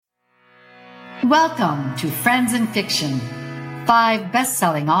Welcome to Friends in Fiction, 5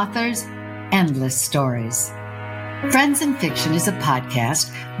 best-selling authors, endless stories. Friends in Fiction is a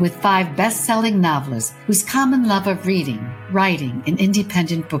podcast with 5 best-selling novelists whose common love of reading, writing, and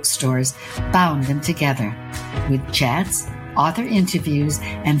independent bookstores bound them together. With chats, author interviews,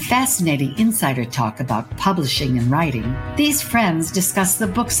 and fascinating insider talk about publishing and writing, these friends discuss the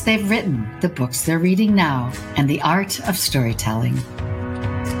books they've written, the books they're reading now, and the art of storytelling.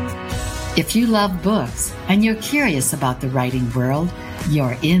 If you love books and you're curious about the writing world,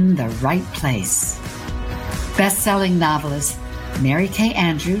 you're in the right place. Best-selling novelists Mary Kay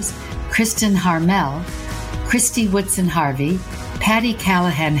Andrews, Kristin Harmel, Christy Woodson Harvey, Patti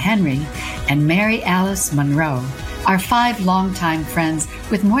Callahan Henry, and Mary Alice Monroe are 5 longtime friends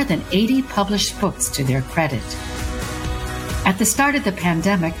with more than 80 published books to their credit. At the start of the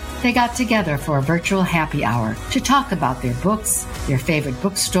pandemic, they got together for a virtual happy hour to talk about their books, their favorite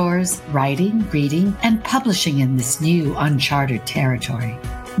bookstores, writing, reading, and publishing in this new uncharted territory.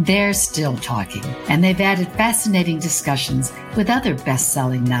 They're still talking, and they've added fascinating discussions with other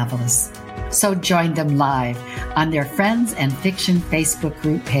best-selling novelists. So join them live on their Friends and Fiction Facebook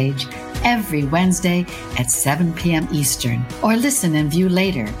group page every Wednesday at 7 p.m. Eastern, or listen and view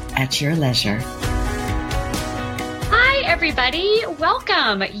later at your leisure. Hi, everybody.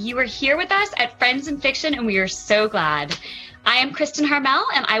 Welcome. You are here with us at Friends in Fiction, and we are so glad. I am Kristin Harmel,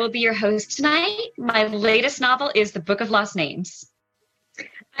 and I will be your host tonight. My latest novel is The Book of Lost Names.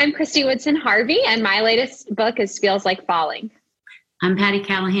 I'm Christy Woodson Harvey, and my latest book is Feels Like Falling. I'm Patti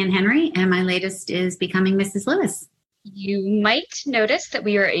Callahan Henry, and my latest is Becoming Mrs. Lewis. You might notice that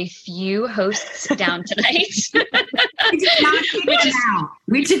we are a few hosts down tonight. We did not kick them out.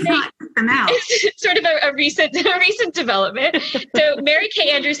 We did not kick them out. It's sort of a recent development. So Mary Kay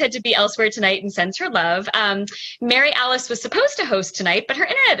Andrews had to be elsewhere tonight and sends her love. Mary Alice was supposed to host tonight, but her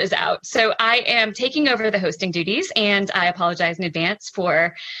internet is out. So I am taking over the hosting duties, and I apologize in advance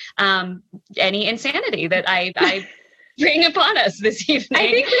for any insanity that I bring upon us this evening.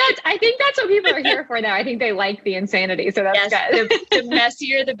 I think that's what people are here for now. I think they like the insanity, so that's good. The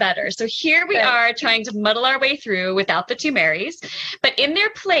messier, the better. So here we are trying to muddle our way through without the 2 Marys, but in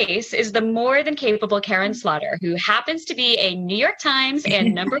their place is the more than capable Karin Slaughter, who happens to be a New York Times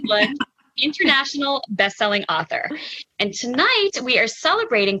and #1 international best-selling author. And tonight we are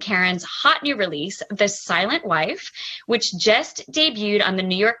celebrating Karin's hot new release, The Silent Wife, which just debuted on the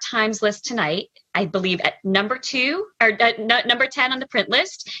New York Times list tonight, I believe at number 2 or number 10 on the print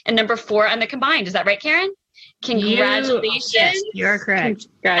list and number 4 on the combined. Is that right, Karin? Congratulations. Yes, you're correct.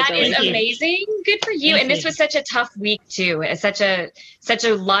 That is amazing. Good for you. And this was such a tough week too. Such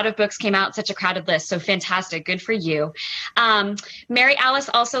a lot of books came out, such a crowded list. So fantastic. Good for you. Mary Alice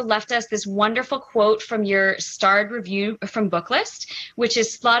also left us this wonderful quote from your starred review from Booklist, which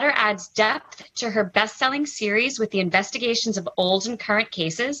is Slaughter adds depth to her best-selling series with the investigations of old and current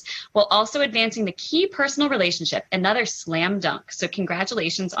cases while also advancing the key personal relationship. Another slam dunk. So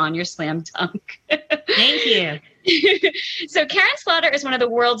congratulations on your slam dunk. Thank you. So Karin Slaughter is one of the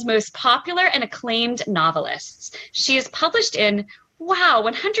world's most popular and acclaimed novelists. She is published in,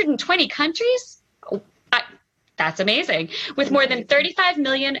 120 countries? That's amazing. With more than 35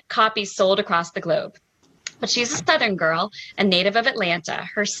 million copies sold across the globe. But she's a Southern girl, a native of Atlanta.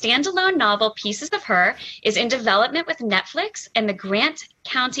 Her standalone novel, Pieces of Her, is in development with Netflix, and the Grant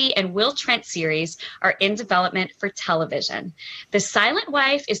County and Will Trent series are in development for television. The Silent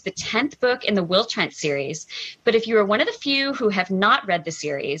Wife is the 10th book in the Will Trent series, but if you are one of the few who have not read the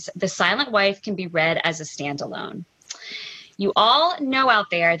series, The Silent Wife can be read as a standalone. You all know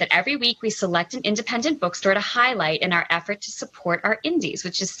out there that every week we select an independent bookstore to highlight in our effort to support our indies,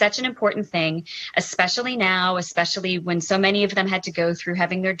 which is such an important thing, especially now, especially when so many of them had to go through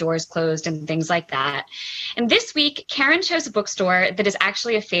having their doors closed and things like that. And this week, Karin chose a bookstore that is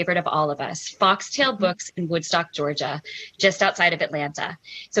actually a favorite of all of us, Foxtail Books in Woodstock, Georgia, just outside of Atlanta.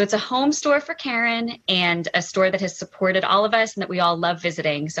 So it's a home store for Karin and a store that has supported all of us and that we all love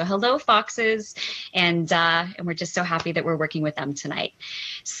visiting. So hello, Foxes, and we're just so happy that we're working with them tonight.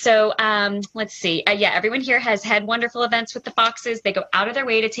 So let's see. Everyone here has had wonderful events with the Foxes. They go out of their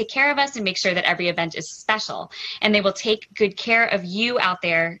way to take care of us and make sure that every event is special. And they will take good care of you out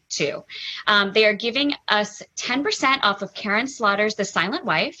there too. They are giving us 10% off of Karin Slaughter's The Silent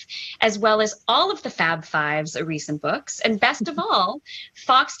Wife, as well as all of the Fab Five's recent books. And best of all,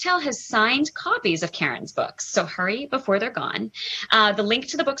 Foxtail has signed copies of Karin's books. So hurry before they're gone. The link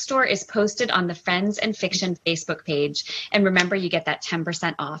to the bookstore is posted on the Friends and Fiction Facebook page. And remember, you get that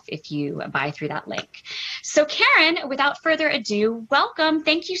 10% off if you buy through that link. So Karen, without further ado, welcome.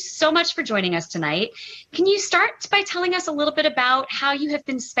 Thank you so much for joining us tonight. Can you start by telling us a little bit about how you have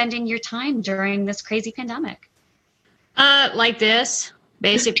been spending your time during this crazy pandemic? Like this,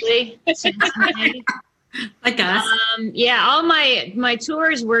 basically. Like us. Yeah, all my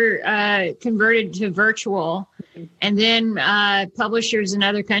tours were converted to virtual, and then publishers in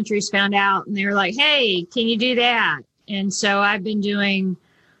other countries found out, and they were like, "Hey, can you do that?" And so I've been doing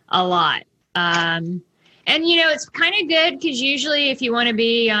a lot. And it's kind of good because usually, if you want to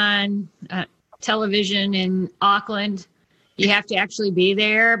be on television in Auckland, you have to actually be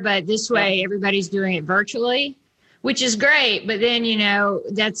there. But this way, everybody's doing it virtually, which is great. But then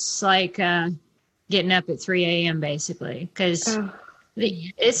that's like getting up at 3 a.m. basically, because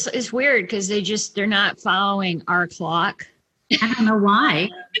it's weird because they're not following our clock. I don't know why.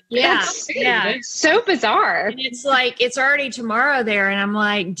 Yeah. So bizarre. And it's like, it's already tomorrow there. And I'm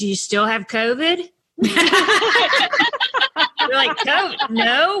like, do you still have COVID? They're like, COVID?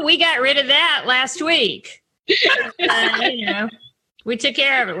 No, we got rid of that last week. We took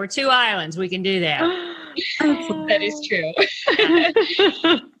care of it. We're 2 islands. We can do that. That is true.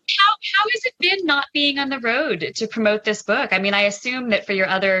 How has it been not being on the road to promote this book? I mean, I assume that for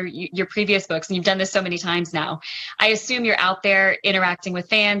your previous books, and you've done this so many times now, I assume you're out there interacting with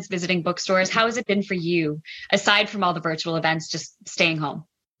fans, visiting bookstores. How has it been for you, aside from all the virtual events, just staying home?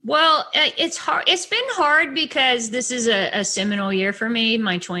 Well, it's hard. It's been hard because this is a seminal year for me,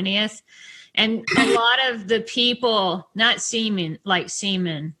 my 20th. And a lot of the people, not semen, like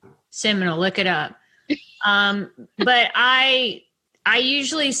semen, seminal, look it up. But I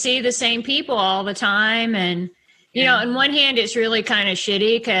usually see the same people all the time. And, on one hand, it's really kind of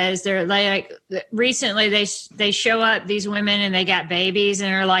shitty because they're like, recently they show up, these women, and they got babies,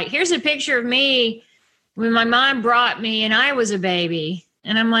 and they're like, here's a picture of me when my mom brought me and I was a baby.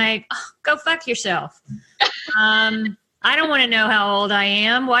 And I'm like, go fuck yourself. I don't want to know how old I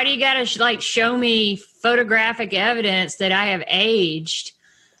am. Why do you got to show me photographic evidence that I have aged?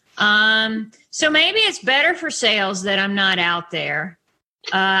 So maybe it's better for sales that I'm not out there.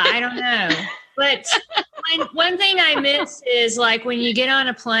 I don't know. But one thing I miss is like when you get on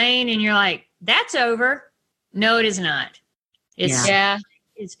a plane and you're like, that's over. No, it is not.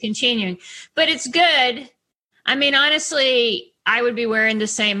 It's continuing. But it's good. I mean, honestly, I would be wearing the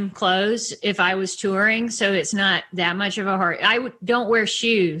same clothes if I was touring. So it's not that much of a hard. Don't wear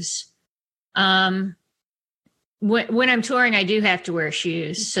shoes. When I'm touring, I do have to wear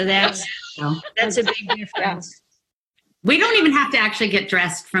shoes. So that's a big difference. Yeah. We don't even have to actually get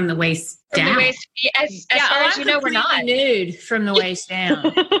dressed from the waist down. As far as we're not nude from the waist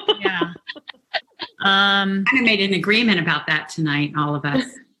down. Yeah. Kind of made an agreement about that tonight, all of us.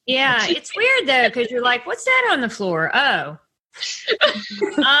 Yeah, it's weird though because you're like, what's that on the floor? Oh.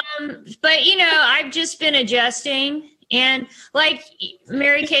 But I've just been adjusting. And like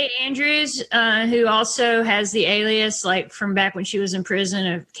Mary Kate Andrews, who also has the alias, like from back when she was in prison,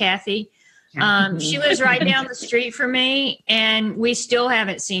 of Kathy. She lives right down the street from me, and we still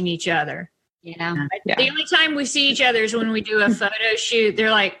haven't seen each other. Yeah. The only time we see each other is when we do a photo shoot.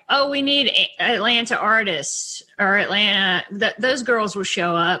 They're like, oh, we need Atlanta artists or Atlanta. Those girls will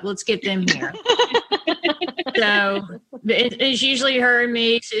show up. Let's get them here. So it's usually her and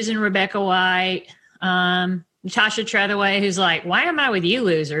me, Susan Rebecca White, Natasha Trethewey, who's like, why am I with you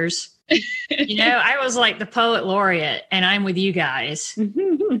losers? I was like the poet laureate, and I'm with you guys.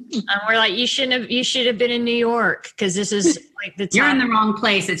 We're like, you should have been in New York because this is like the top. You're in the wrong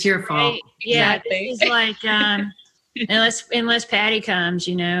place. It's your fault. Right? Yeah, exactly. This is like unless Patty comes,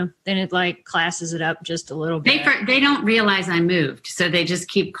 then it like classes it up just a little bit. They don't realize I moved, so they just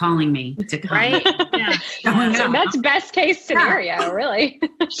keep calling me to come. Right? Yeah. So that's best case scenario, really.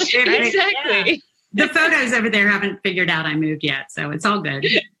 Exactly. Yeah. The photos over there haven't figured out I moved yet, so it's all good.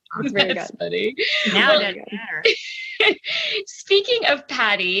 It's very good. Funny. Now it doesn't matter. Speaking of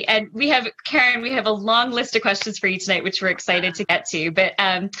Patty, and Karen, we have a long list of questions for you tonight, which we're excited to get to. But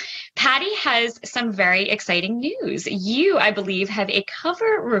Patty has some very exciting news. You, I believe, have a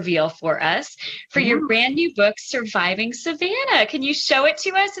cover reveal for us for your brand new book, Surviving Savannah. Can you show it to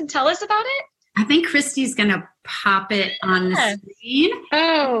us and tell us about it? I think Christy's going to pop it on the screen.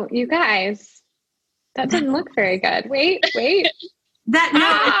 Oh, you guys, that didn't look very good. Wait.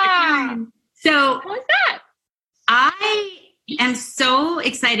 So what's that? I am so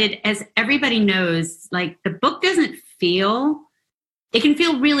excited. As everybody knows, like the book it can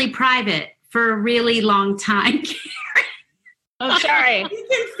feel really private for a really long time. Oh, sorry. You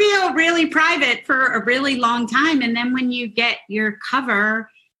can feel really private for a really long time. And then when you get your cover,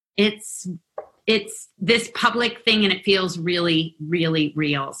 it's it's this public thing and it feels really, really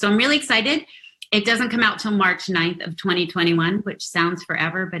real. So I'm really excited. It doesn't come out till March 9th of 2021, which sounds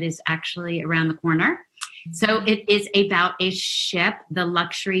forever, but is actually around the corner. So it is about a ship, the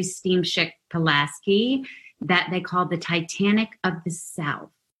luxury steamship Pulaski, that they call the Titanic of the South.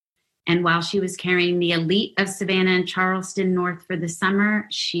 And while she was carrying the elite of Savannah and Charleston north for the summer,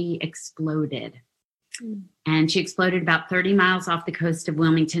 she exploded. And she exploded about 30 miles off the coast of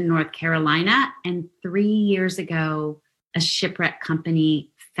Wilmington, North Carolina. And 3 years ago, a shipwreck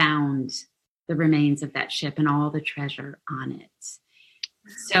company found the remains of that ship and all the treasure on it.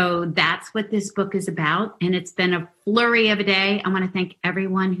 So that's what this book is about. And it's been a flurry of a day. I want to thank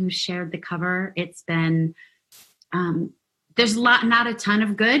everyone who shared the cover. It's been, there's not a ton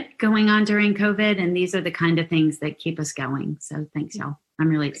of good going on during COVID. And these are the kind of things that keep us going. So thanks, y'all. I'm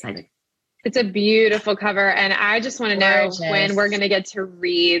really excited. It's a beautiful cover. And I just want to know Gorgeous. when we're going to get to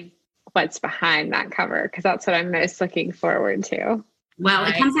read what's behind that cover, because that's what I'm most looking forward to. Well,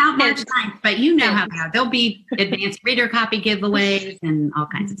 it comes out March 9th, but you know how they are. There'll be advanced reader copy giveaways and all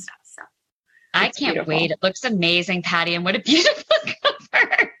kinds of stuff. So I It's can't beautiful. wait. It looks amazing, Patty. And what a beautiful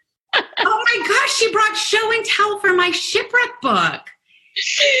cover. oh my gosh, she brought show and tell for my shipwreck book.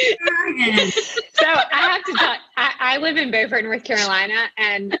 So I have to tell, I live in Beaufort, North Carolina,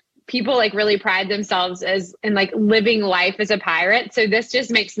 and people like really pride themselves as in like living life as a pirate. So this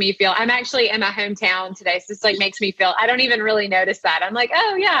just makes me feel, I'm actually in my hometown today. So this like makes me feel, I don't even really notice that. I'm like,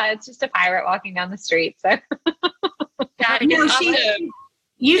 oh yeah, it's just a pirate walking down the street. So Patty, No, it's she- awesome.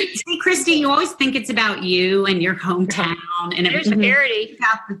 You see, Christy, you always think it's about you and your hometown and There's everything. parody. It's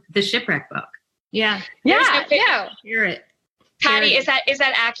about the shipwreck book. Yeah. yeah, yeah. Hear it. Patty, is that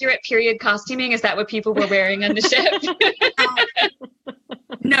accurate period costuming? Is that what people were wearing on the ship?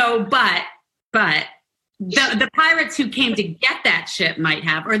 No, but the pirates who came to get that ship might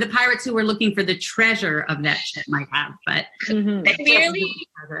have, or the pirates who were looking for the treasure of that ship might have. But Mhm. Clearly.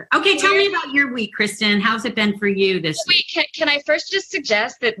 okay, tell me about your week, Kristen. How's it been for you this week? Wait, can I first just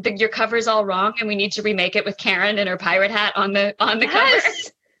suggest that your cover's all wrong and we need to remake it with Karen in her pirate hat on the cover?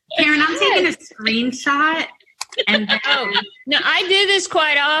 Yes. Karen, I'm taking a screenshot. And Oh, no, I do this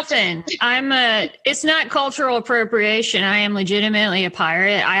quite often. It's not cultural appropriation. I am legitimately a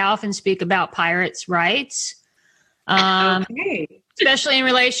pirate. I often speak about pirates' rights, okay. especially in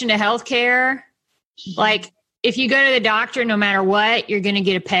relation to healthcare. Like, if you go to the doctor, no matter what, you're going to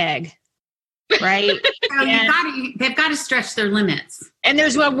get a peg, right? So they've got to stretch their limits. And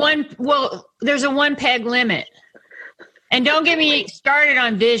there's a one peg limit. And don't get me started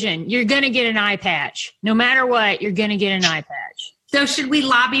on vision. You're going to get an eye patch. No matter what, you're going to get an eye patch. So should we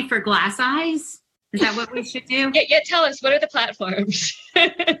lobby for glass eyes? Is that what we should do? Yeah, tell us, what are the platforms?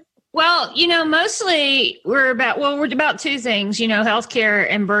 Well, mostly we're about two things, healthcare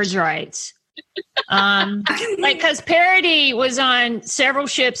and birds' rights. Because Parody was on several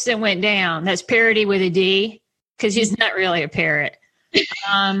ships that went down. That's Parody with a D, because he's not really a parrot.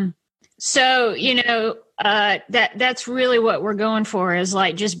 So, that's really what we're going for, is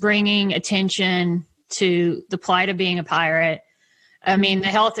like just bringing attention to the plight of being a pirate. I mean, the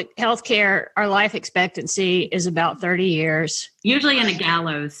healthcare, our life expectancy is about 30 years. Usually in a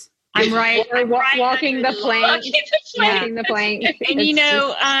gallows. I'm right. Or walking the plank. Yeah. Walking the plank. And,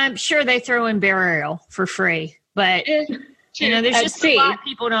 I'm sure they throw in burial for free, but there's At just sea. a lot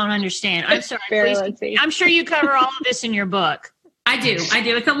people don't understand. I'm sorry. Burial Please, at sea. I'm sure you cover all of this in your book. I do.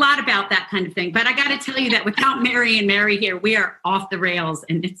 It's a lot about that kind of thing. But I got to tell you that without Mary and Mary here, we are off the rails,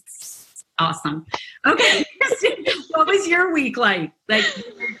 and it's awesome. Okay. What was your week like?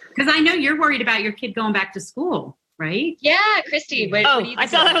 Because I know you're worried about your kid going back to school, right? Yeah, Christy. What do you I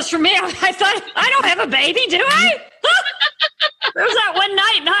thought that was for me. I thought, I don't have a baby, do I? There was that one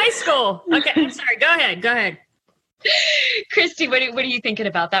night in high school. Okay, I'm sorry. Go ahead. Christy, what are you thinking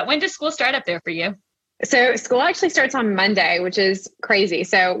about that? When does school start up there for you? So school actually starts on Monday, which is crazy.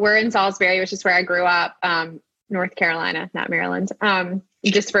 So we're in Salisbury, which is where I grew up, North Carolina, not Maryland.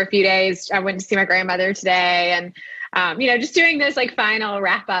 Just for a few days. I went to see my grandmother today, and just doing this like final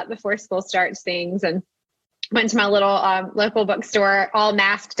wrap up before school starts things, and went to my little local bookstore, all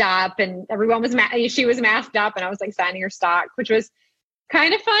masked up, and everyone was she was masked up, and I was like signing her stock, which was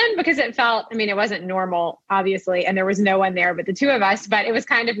kind of fun because it felt, it wasn't normal, obviously, and there was no one there but the two of us, but it was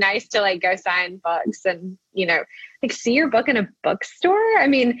kind of nice to like go sign books and, like see your book in a bookstore.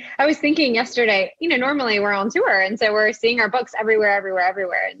 I was thinking yesterday, normally we're on tour, and so we're seeing our books everywhere,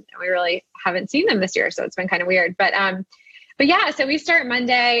 and we really haven't seen them this year. So it's been kind of weird, but yeah, so we start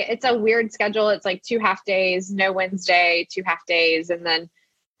Monday. It's a weird schedule. It's like 2 half days, no Wednesday, 2 half days. And then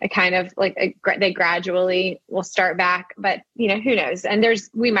I kind of like they gradually will start back, but who knows? And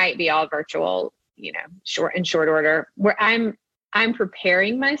we might be all virtual, short order, where I'm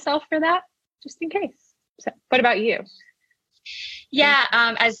preparing myself for that just in case. So what about you? Yeah,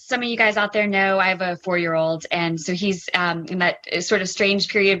 as some of you guys out there know, I have a 4-year-old, and so he's in that sort of strange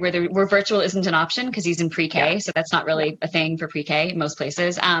period where virtual isn't an option because he's in pre-K, so that's not really a thing for pre-K in most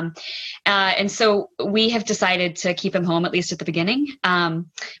places. And so we have decided to keep him home at least at the beginning. I'm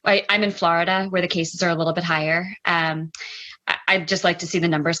in Florida where the cases are a little bit higher. I'd just like to see the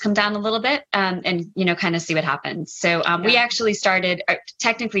numbers come down a little bit and kind of see what happens. So we actually started,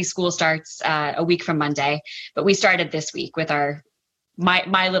 technically school starts a week from Monday, but we started this week with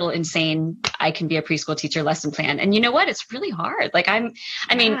my little insane, I can be a preschool teacher lesson plan. And you know what? It's really hard. Like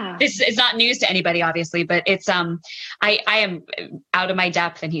this is not news to anybody, obviously, but it's, I am out of my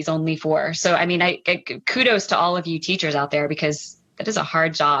depth and he's only 4. So, I mean, I kudos to all of you teachers out there because that is a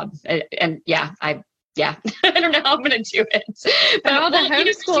hard job. And I don't know how I'm going to do it. But all the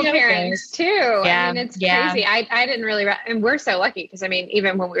homeschool parents too. Yeah. I mean, it's crazy. I didn't really, and we're so lucky because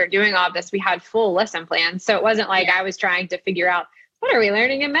even when we were doing all this, we had full lesson plans. So it wasn't like I was trying to figure out, what are we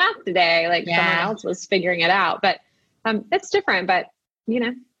learning in math today? Like someone else was figuring it out, but it's different, but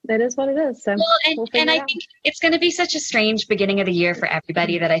that is what it is. So I think it's going to be such a strange beginning of the year for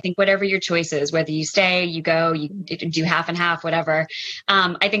everybody that I think whatever your choice is, whether you stay, you go, you do half and half, whatever.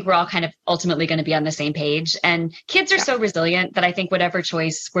 I think we're all kind of ultimately going to be on the same page, and kids are so resilient that I think whatever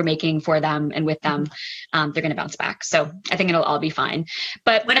choice we're making for them and with them, they're going to bounce back. So I think it'll all be fine.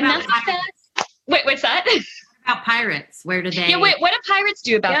 But what about wait, what's that? About pirates? Where do they? Yeah, wait, what do pirates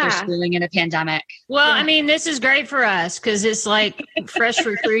do about their schooling in a pandemic? Well, I mean, this is great for us because it's like fresh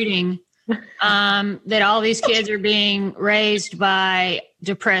recruiting. That all these kids are being raised by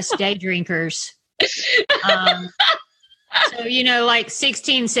depressed day drinkers. So, like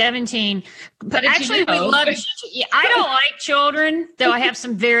 16, 17. But actually, we love. I don't like children, though I have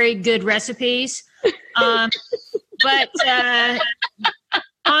some very good recipes. But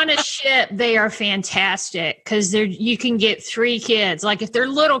on a ship, they are fantastic because you can get 3 kids, like if they're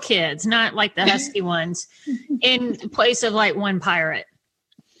little kids, not like the husky ones, in place of like 1 pirate.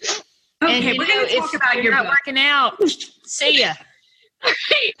 Okay, and, we're going to talk about your book. Working out. See ya.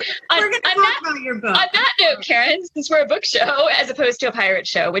 We're going to talk about your book. On that note, Karen, since we're a book show as opposed to a pirate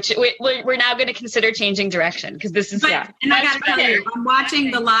show, which we're now going to consider changing direction because this is. And I got to tell you, I'm watching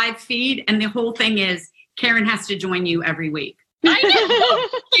the live feed, and the whole thing is Karen has to join you every week. I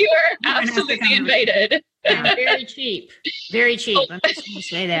know. You are absolutely invited. Yeah, very cheap. Very cheap. I'm just going to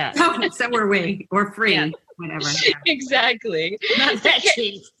say that. So were we. Or free. Whatever. Yeah. Exactly. Not that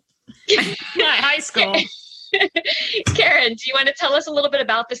cheap. Not high school. Karen, do you want to tell us a little bit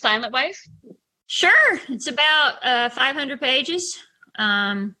about The Silent Wife? Sure. It's about 500 pages.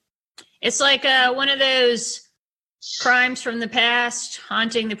 It's like one of those crimes from the past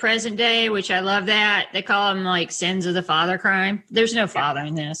haunting the present day, which I love that. They call them like sins of the father crime. There's no father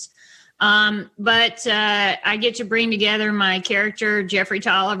in this. But I get to bring together my character, Jeffrey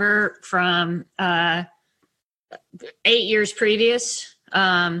Tolliver, from 8 years previous.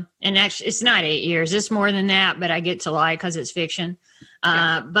 And actually, it's not 8 years. It's more than that, but I get to lie because it's fiction.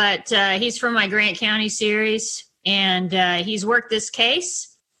 But he's from my Grant County series, and he's worked this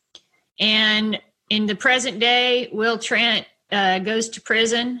case. And in the present day, Will Trent goes to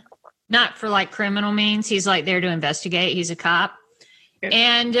prison, not for like criminal means. He's like there to investigate. He's a cop.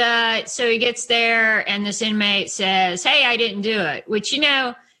 And so he gets there, and this inmate says, "Hey, I didn't do it," which, you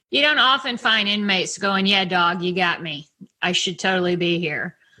don't often find inmates going, "Yeah, dog, you got me. I should totally be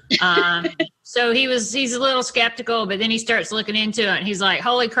here." So he's a little skeptical, but then he starts looking into it, and he's like,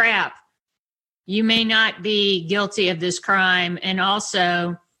 "Holy crap, you may not be guilty of this crime. And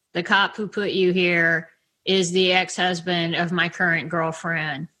also, the cop who put you here is the ex-husband of my current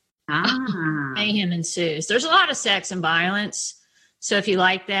girlfriend." Mayhem ensues. There's a lot of sex and violence. So if you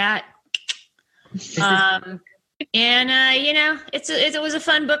like that, it was a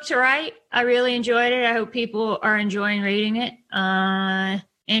fun book to write. I really enjoyed it. I hope people are enjoying reading it. And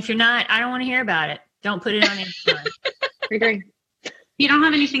if you're not, I don't want to hear about it. Don't put it on Amazon. Agree. If you don't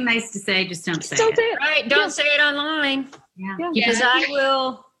have anything nice to say, just don't say it. Right. Don't say it online. Yeah. Because I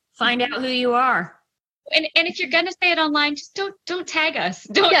will find out who you are. And if you're gonna say it online, just don't tag us.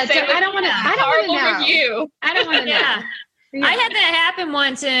 Don't say it. I don't want to. I don't want to know. Review. I don't want to know. Yeah. I had that happen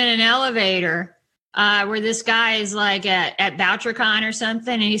once in an elevator where this guy is like at VoucherCon or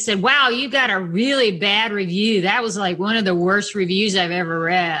something. And he said, "Wow, you got a really bad review. That was like one of the worst reviews I've ever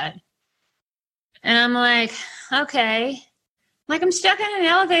read." And I'm like, okay. Like, I'm stuck in an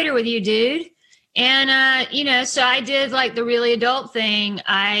elevator with you, dude. And so I did like the really adult thing.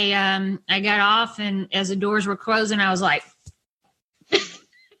 I got off, and as the doors were closing, I was like,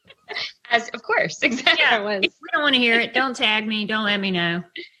 As of course, exactly. yeah, we don't want to hear it. Don't tag me. Don't let me know.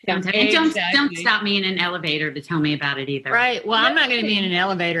 And don't stop me in an elevator to tell me about it either. Right. Well, I'm not going to be in an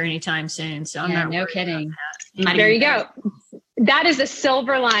elevator anytime soon, so I'm not. No kidding. There you go. That is a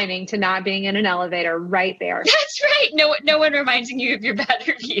silver lining to not being in an elevator right there. That's right. No one reminding you of your bad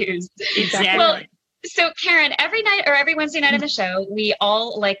reviews. Exactly. Well, so Karen, every night or every Wednesday night of the show, we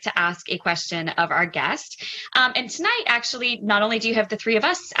all like to ask a question of our guest. And tonight, actually, not only do you have the three of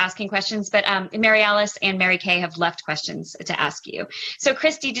us asking questions, but Mary Alice and Mary Kay have left questions to ask you. So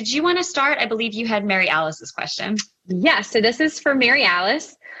Christy, did you want to start? I believe you had Mary Alice's question. Yes. So this is for Mary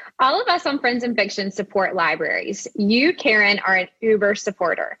Alice. All of us on Friends in Fiction support libraries. You, Karen, are an Uber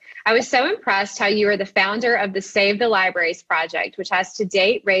supporter. I was so impressed how you are the founder of the Save the Libraries project, which has to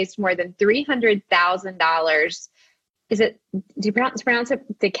date raised more than $300,000. Is it, do you pronounce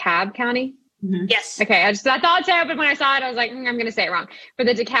it DeKalb County? Mm-hmm. Yes. Okay. I thought so, but when I saw it, I was like, I'm going to say it wrong. For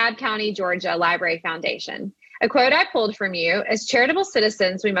the DeKalb County, Georgia Library Foundation. A quote I pulled from you: as charitable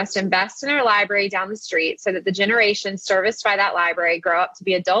citizens, we must invest in our library down the street so that the generations serviced by that library grow up to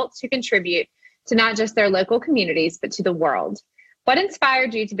be adults who contribute to not just their local communities, but to the world. What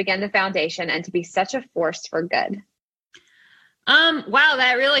inspired you to begin the foundation and to be such a force for good? Wow,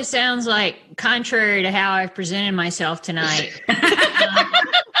 that really sounds like contrary to how I've presented myself tonight.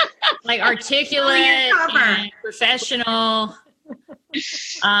 Like articulate and professional.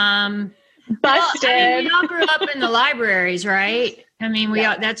 Busted. Well, I mean, we all grew up in the libraries, right? I mean,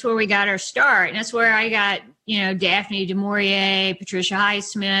 that's where we got our start. And that's where I got, Daphne du Maurier, Patricia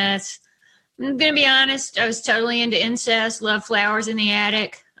Highsmith. I'm going to be honest, I was totally into incest, loved Flowers in the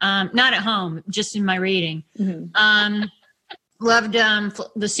Attic. Not at home, just in my reading. Mm-hmm. Loved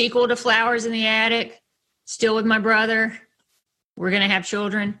the sequel to Flowers in the Attic, still with my brother. We're going to have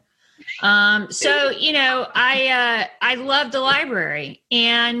children. I loved the library,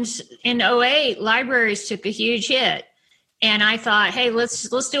 and in 2008, libraries took a huge hit, and I thought, hey, let's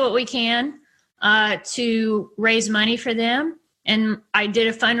do what we can to raise money for them. And I did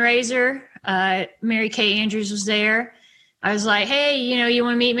a fundraiser. Mary Kay Andrews was there. I was like, hey, you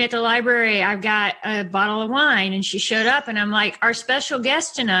want to meet me at the library? I've got a bottle of wine. And she showed up, and I'm like, our special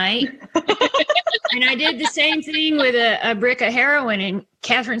guest tonight. And I did the same thing with a brick of heroin, and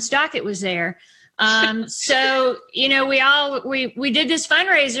Catherine Stockett was there. We did this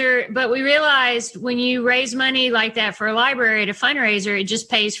fundraiser, but we realized when you raise money like that for a library at a fundraiser, it just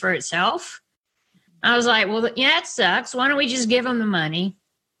pays for itself. I was like, well, yeah, it sucks. Why don't we just give them the money?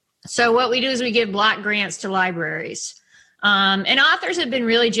 So what we do is we give block grants to libraries. And authors have been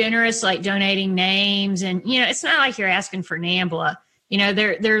really generous, like donating names. And, it's not like you're asking for NAMBLA.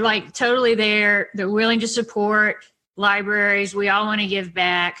 They're like totally there. They're willing to support libraries. We all want to give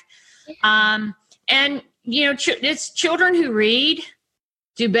back. It's children who read,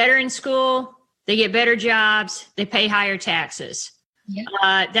 do better in school. They get better jobs. They pay higher taxes.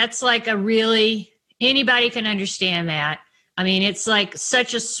 Yeah. That's like anybody can understand that. I mean, it's like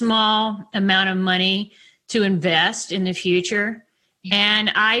such a small amount of money to invest in the future.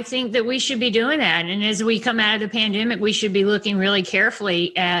 And I think that we should be doing that. And as we come out of the pandemic, we should be looking really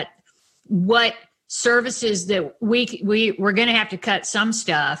carefully at what services that we're going to have to cut some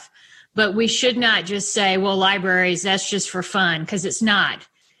stuff, but we should not just say, well, libraries, that's just for fun, because it's not.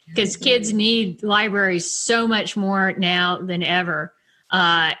 Because kids need libraries so much more now than ever.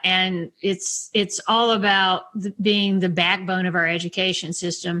 And it's all about being the backbone of our education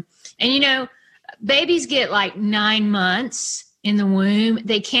system. And, babies get like 9 months in the womb.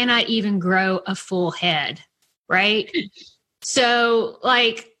 They cannot even grow a full head, right? So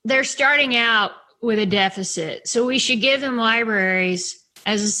they're starting out with a deficit. So we should give them libraries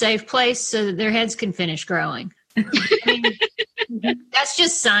as a safe place so that their heads can finish growing. I mean, that's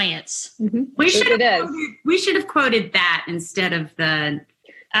just science. Mm-hmm. We should have quoted that instead of the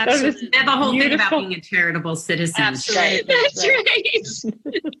whole thing about being a charitable citizen. Absolutely. That's right.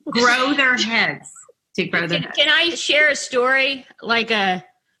 Grow their heads to grow their heads. Can I share a story, like an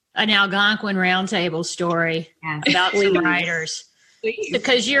Algonquin Roundtable story about some writers? Please.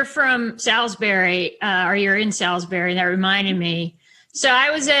 Because you're from Salisbury, or you're in Salisbury, that reminded me. So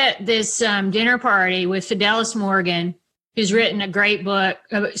I was at this dinner party with Fidelis Morgan, who's written a great book,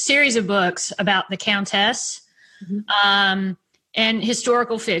 a series of books about the Countess, and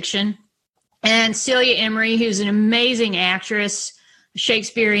historical fiction, and Celia Emery, who's an amazing actress,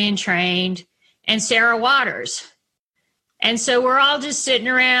 Shakespearean trained, and Sarah Waters. And so we're all just sitting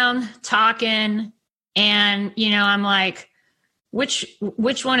around talking, and, I'm like, which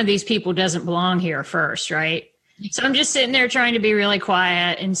one of these people doesn't belong here first, right? So I'm just sitting there trying to be really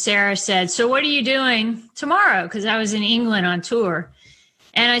quiet. And Sarah said, so what are you doing tomorrow? Because I was in England on tour.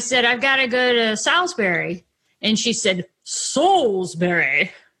 And I said, I've got to go to Salisbury. And she said,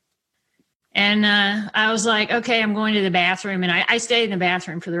 Salisbury. And I was like, okay, I'm going to the bathroom. And I stayed in the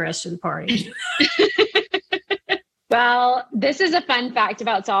bathroom for the rest of the party. Well, this is a fun fact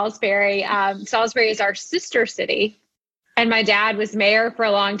about Salisbury. Salisbury is our sister city. And my dad was mayor for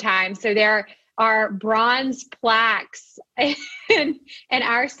a long time. So there are bronze plaques in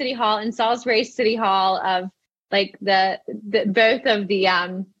our city hall, in Salisbury City Hall, of like the both of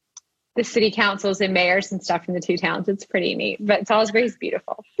the city councils and mayors and stuff from the two towns. It's pretty neat. But Salisbury is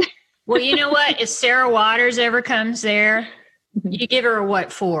beautiful. Well, you know what? If Sarah Waters ever comes there, you give her a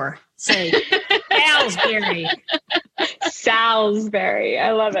what for? Say, Salisbury. Salisbury.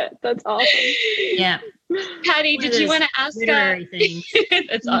 I love it. That's awesome. Yeah. Patty, did you want to ask?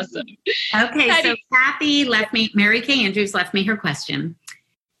 That's awesome. Okay, Patty. so Kathy Mary Kay Andrews left me her question.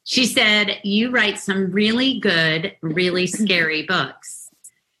 She said, you write some really good, really scary books.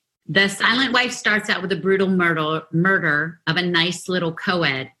 The Silent Wife starts out with a brutal murder of a nice little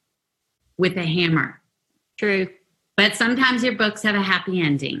co-ed with a hammer. True. But sometimes your books have a happy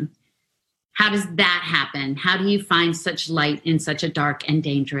ending. How does that happen? How do you find such light in such a dark and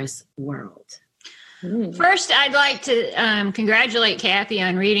dangerous world? First, I'd like to congratulate Kathy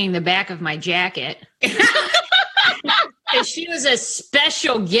on reading the back of my jacket. She was a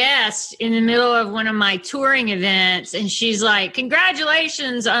special guest in the middle of one of my touring events, and she's like,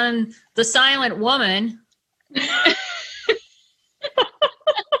 congratulations on the silent woman.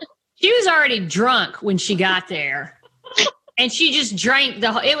 She was already drunk when she got there. And she just drank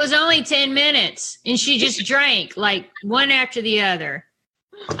it was only 10 minutes, and she just drank like one after the other.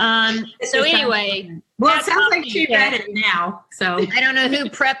 So anyway. Well, it sounds like she read it now. So I don't know who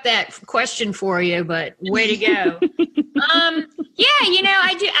prepped that question for you, but way to go. Yeah, you know,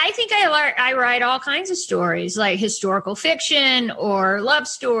 I think I write all kinds of stories, like historical fiction or love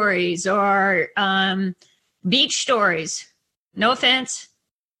stories or beach stories. No offense.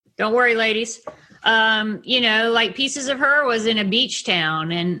 Don't worry, ladies. You know, like Pieces of Her was in a beach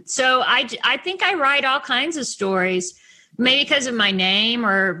town. And so I think I write all kinds of stories, maybe because of my name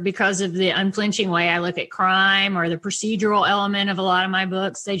or because of the unflinching way I look at crime or the procedural element of a lot of my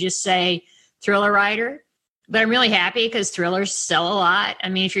books. They just say thriller writer. But I'm really happy because thrillers sell a lot. I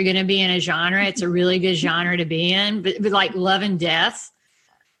mean, if you're going to be in a genre, it's a really good genre to be in. But like Love and Death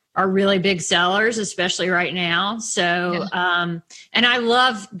are really big sellers, especially right now. So, and I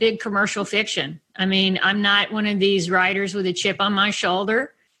love big commercial fiction. I mean, I'm not one of these writers with a chip on my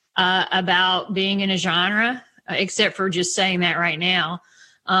shoulder about being in a genre, except for just saying that right now.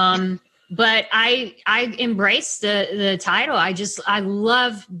 But I embrace the title. I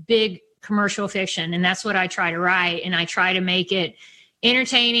love big commercial fiction, and that's what I try to write. And I try to make it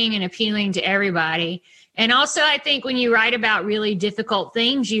entertaining and appealing to everybody. And also, I think when you write about really difficult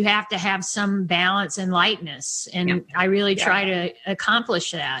things, you have to have some balance and lightness. And I really try to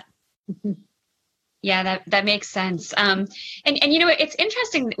accomplish that. Yeah, that makes sense. And you know, it's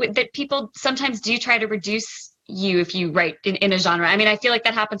interesting that people sometimes do try to reduce you if you write in a genre. I mean, I feel like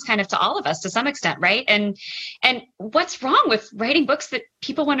that happens kind of to all of us to some extent, right? And what's wrong with writing books that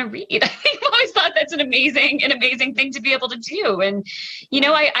people want to read? I've always thought that's an amazing thing to be able to do. And, you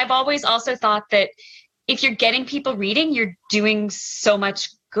know, I've always also thought that if you're getting people reading, you're doing so much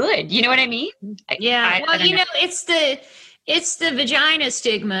good. You know what I mean? Yeah. Well, you know, it's the vagina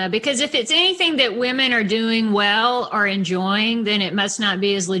stigma, because if it's anything that women are doing well or enjoying, then it must not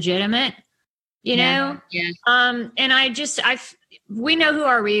be as legitimate, you know? Yeah. And we know who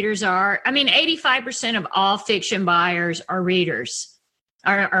our readers are. I mean, 85% of all fiction buyers are readers.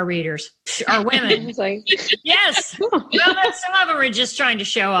 Are readers, are women. Like, yes. Well, some of them are just trying to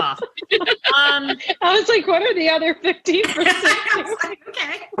show off. I was like, what are the other 15%?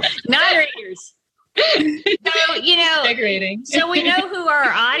 Okay. Non-readers. So, you know, Decorating. so we know who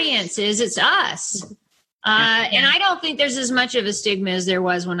our audience is. It's us. And I don't think there's as much of a stigma as there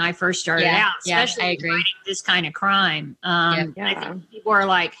was when I first started out, especially I agree. writing this kind of crime. I think people are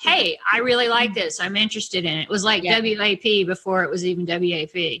like, hey, I really like this. I'm interested in it. It was like WAP before it was even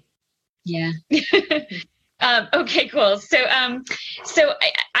WAP. Yeah. Okay, cool. So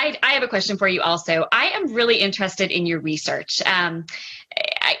I have a question for you also. I am really interested in your research.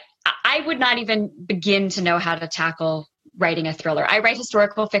 I would not even begin to know how to tackle writing a thriller. I write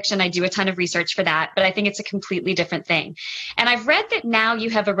historical fiction. I do a ton of research for that, but I think it's a completely different thing. And I've read that now you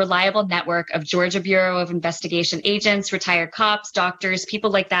have a reliable network of Georgia Bureau of Investigation agents, retired cops, doctors, people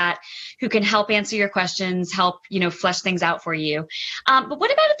like that, who can help answer your questions, help, flesh things out for you. But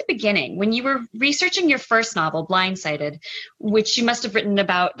what about at the beginning, when you were researching your first novel, Blindsided, which you must have written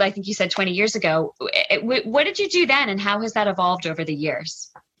about, I think you said 20 years ago. What did you do then, and how has that evolved over the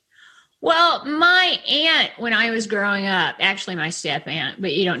years? Well, my aunt, when I was growing up, actually my step aunt,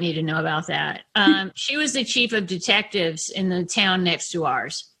 but you don't need to know about that. She was the chief of detectives in the town next to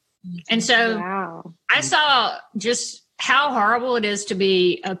ours. And so wow. I saw just how horrible it is to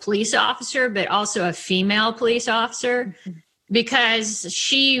be a police officer, but also a female police officer, because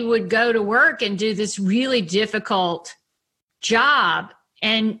she would go to work and do this really difficult job.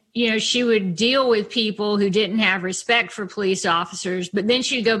 And, she would deal with people who didn't have respect for police officers, but then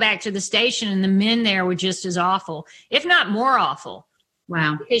she'd go back to the station and the men there were just as awful, if not more awful.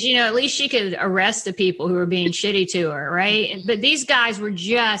 Wow. Because, at least she could arrest the people who were being shitty to her, right? But these guys were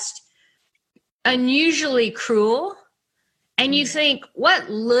just unusually cruel. And you think, what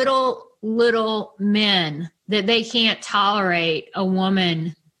little men that they can't tolerate a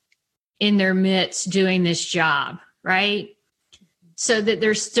woman in their midst doing this job, right? So that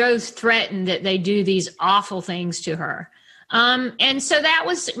they're so threatened that they do these awful things to her. And so that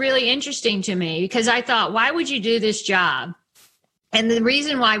was really interesting to me, because I thought, why would you do this job? And the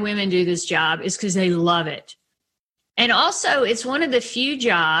reason why women do this job is because they love it. And also, it's one of the few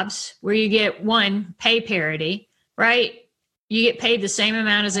jobs where you get, one, pay parity, right? You get paid the same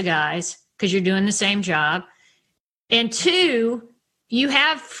amount as the guys because you're doing the same job. And two, you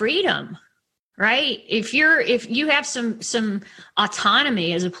have freedom. Right? If you have some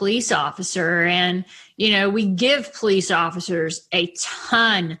autonomy as a police officer, and, we give police officers a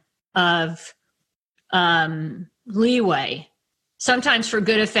ton of leeway, sometimes for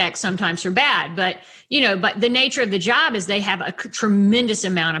good effect, sometimes for bad. But the nature of the job is they have a tremendous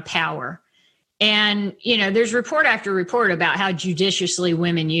amount of power. And, there's report after report about how judiciously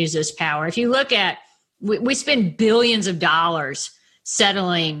women use this power. If you look at, we spend billions of dollars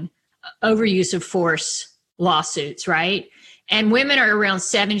settling overuse of force lawsuits, right? And women are around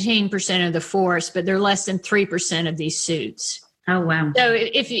 17% of the force, but they're less than 3% of these suits. Oh, wow. So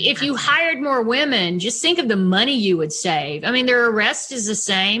if you hired more women, just think of the money you would save. I mean, their arrest is the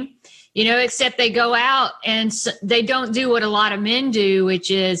same, except they go out and they don't do what a lot of men do, which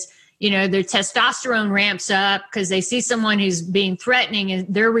is, their testosterone ramps up because they see someone who's being threatening,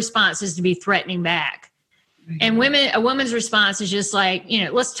 and their response is to be threatening back. And a woman's response is just like,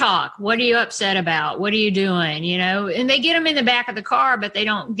 let's talk. What are you upset about? What are you doing? And they get them in the back of the car, but they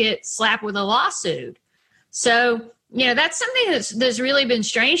don't get slapped with a lawsuit. So, that's something that's really been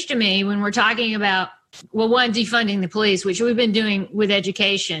strange to me when we're talking about, well, one, defunding the police, which we've been doing with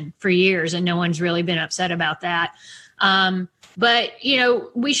education for years, and no one's really been upset about that. But,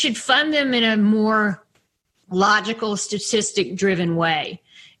 we should fund them in a more logical, statistic-driven way.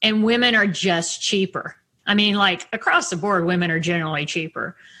 And women are just cheaper. I mean, like across the board, women are generally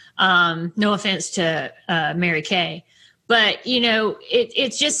cheaper. No offense to Mary Kay. But,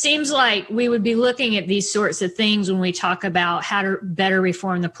 it just seems like we would be looking at these sorts of things when we talk about how to better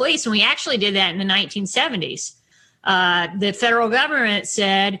reform the police. And we actually did that in the 1970s. The federal government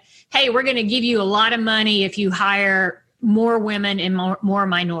said, hey, we're going to give you a lot of money if you hire more women and more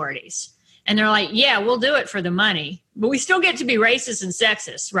minorities. And they're like, yeah, we'll do it for the money, but we still get to be racist and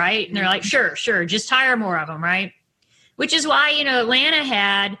sexist, right? And they're like, sure, just hire more of them, right? Which is why, Atlanta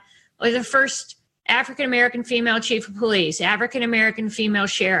had the first African-American female chief of police, African-American female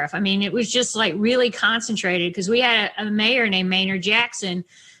sheriff. I mean, it was just like really concentrated, because we had a mayor named Maynard Jackson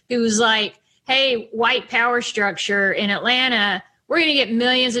who was like, hey, white power structure in Atlanta, we're going to get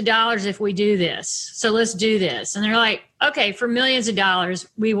millions of dollars if we do this. So let's do this. And they're like, okay, for millions of dollars,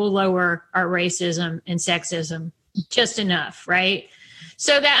 we will lower our racism and sexism just enough, right?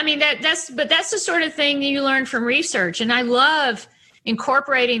 So that's the sort of thing that you learn from research. And I love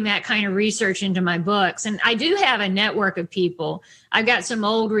incorporating that kind of research into my books. And I do have a network of people. I've got some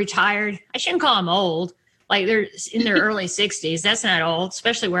old retired, I shouldn't call them old, like they're in their early 60s. That's not old,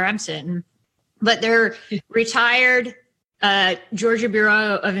 especially where I'm sitting. But they're retired Georgia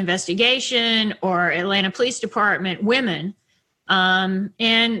Bureau of Investigation or Atlanta Police Department women. And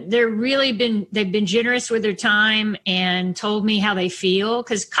they've been generous with their time and told me how they feel,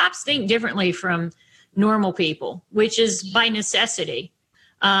 because cops think differently from normal people, which is by necessity.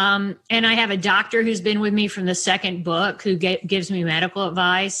 And I have a doctor who's been with me from the second book who gives me medical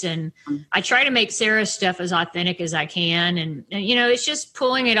advice. And I try to make Sarah's stuff as authentic as I can. And it's just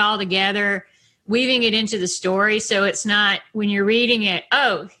pulling it all together weaving it into the story. So it's not when you're reading it,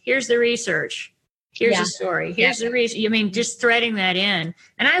 oh, here's the research. Here's the story. Here's the reason. I mean, just threading that in.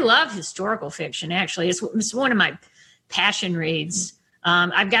 And I love historical fiction, actually. It's one of my passion reads.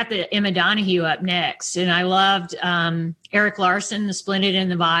 I've got the Emma Donoghue up next. And I loved Eric Larson, The Splendid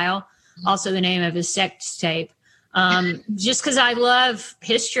and the Vile, also the name of his sex tape. Just because I love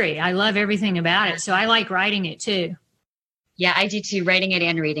history. I love everything about it. So I like writing it too. Yeah, I do too. Writing it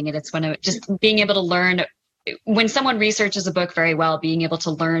and reading it. It's one of just being able to learn. When someone researches a book very well, being able to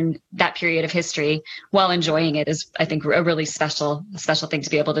learn that period of history while enjoying it is, I think, a really special thing to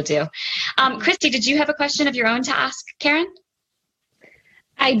be able to do. Christy, did you have a question of your own to ask Karen?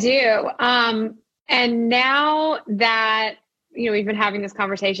 I do. And now that, we've been having this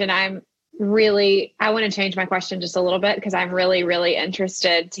conversation, I want to change my question just a little bit because I'm really, really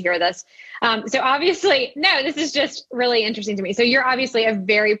interested to hear this. So obviously, this is just really interesting to me. So you're obviously a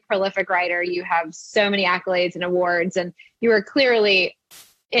very prolific writer. You have so many accolades and awards, and you are clearly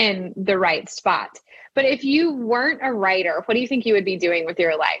in the right spot. But if you weren't a writer, what do you think you would be doing with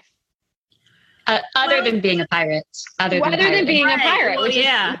your life? Other than being a pirate. Other than being a pirate. Well,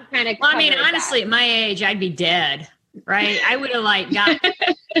 yeah. Honestly, at my age, I'd be dead, right? I would have got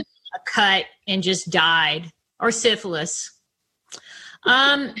a cut and just died, or syphilis.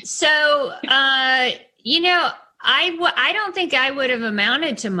 I don't think I would have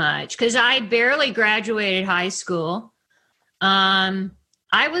amounted to much because I barely graduated high school. I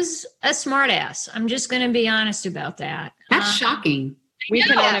was a smartass. I'm just going to be honest about that. That's shocking. We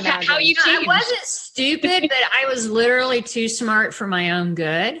can imagine. How you changed. I wasn't stupid, but I was literally too smart for my own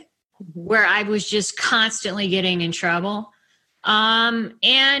good, where I was just constantly getting in trouble. And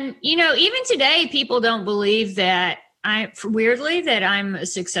even today, people don't believe that that I'm a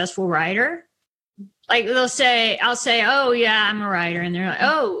successful writer. Like I'll say, oh yeah, I'm a writer. And they're like,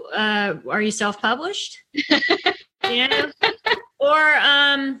 oh, are you self-published?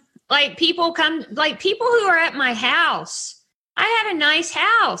 Or people who are at my house. I have a nice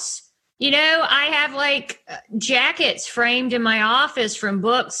house. I have jackets framed in my office from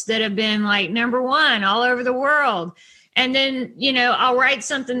books that have been #1 all over the world. And then, I'll write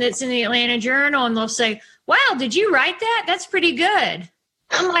something that's in the Atlanta Journal and they'll say, wow, did you write that? That's pretty good.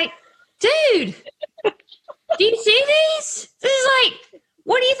 I'm like, dude, do you see these? This is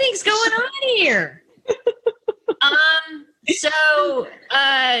what do you think's going on here?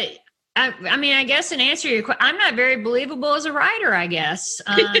 I guess in answer to your question, I'm not very believable as a writer, I guess.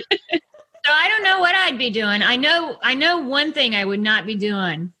 So I don't know what I'd be doing. I know one thing I would not be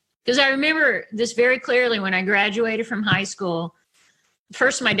doing, because I remember this very clearly when I graduated from high school.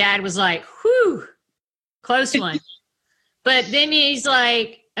 First, my dad was like, whew, close one. But then he's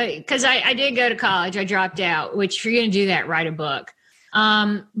like, because I did go to college, I dropped out, which if you're going to do that, write a book.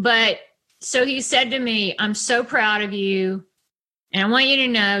 But so he said to me, I'm so proud of you. And I want you to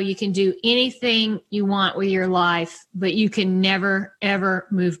know you can do anything you want with your life, but you can never, ever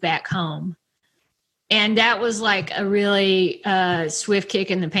move back home. And that was a really swift kick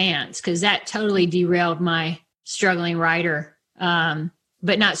in the pants, because that totally derailed my struggling writer,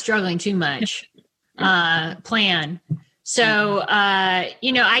 but not struggling too much plan. So, I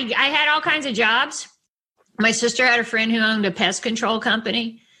had all kinds of jobs. My sister had a friend who owned a pest control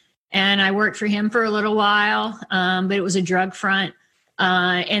company, and I worked for him for a little while, but it was a drug front.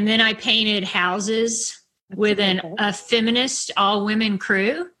 And then I painted houses with a feminist all-women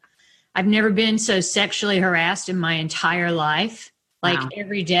crew. I've never been so sexually harassed in my entire life. Wow.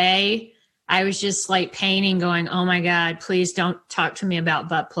 Every day, I was just painting, going, oh my God, please don't talk to me about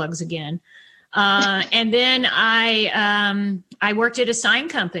butt plugs again. And then I worked at a sign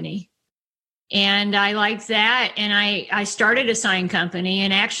company, and I liked that. And I started a sign company,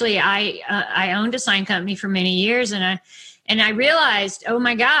 and actually I owned a sign company for many years. And I realized, oh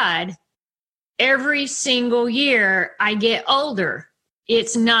my God, every single year I get older.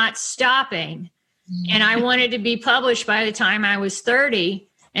 It's not stopping. And I wanted to be published by the time I was 30.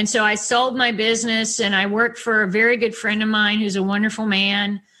 And so I sold my business, and I worked for a very good friend of mine who's a wonderful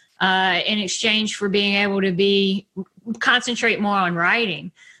man, in exchange for being able to concentrate more on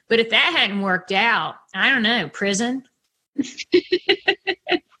writing. But if that hadn't worked out, I don't know, prison? It's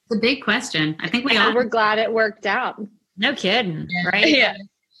a big question. I think we're glad it worked out. No kidding, right? Yeah.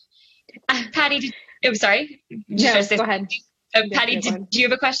 Patty, I'm sorry. No, go ahead. Patty, do you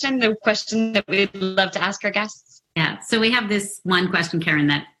have a question? The question that we'd love to ask our guests? Yeah. So we have this one question, Karen,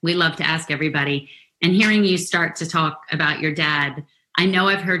 that we love to ask everybody. And hearing you start to talk about your dad, I know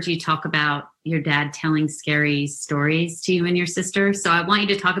I've heard you talk about your dad telling scary stories to you and your sister. So I want you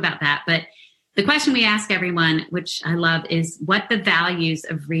to talk about that. But The question we ask everyone, which I love, is what the values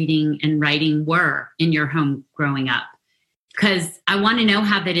of reading and writing were in your home growing up. Because I want to know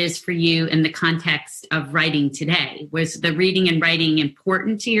how that is for you in the context of writing today. Was the reading and writing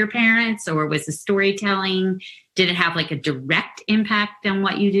important to your parents, or was the storytelling, did it have like a direct impact on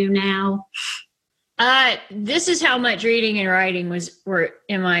what you do now? This is how much reading and writing were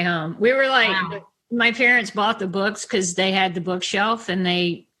in my home. We were like, wow. My parents bought the books because they had the bookshelf, and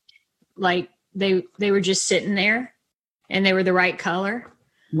they were just sitting there, and they were the right color.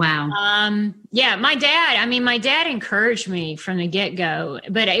 Wow. Yeah, my dad encouraged me from the get-go,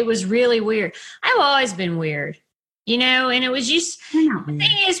 but it was really weird. I've always been weird, and it was just, the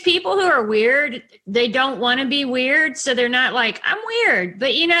thing is, people who are weird, they don't want to be weird. So they're not like, I'm weird,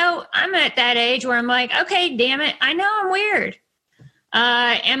 but I'm at that age where I'm like, okay, damn it. I know I'm weird.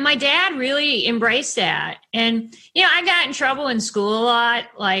 And my dad really embraced that. And, I got in trouble in school a lot.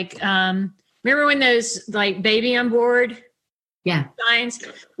 Like, remember when those like baby on board signs?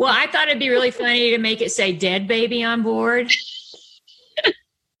 Well, I thought it'd be really funny to make it say dead baby on board.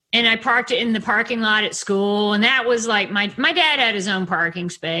 And I parked it in the parking lot at school. And that was like, my dad had his own parking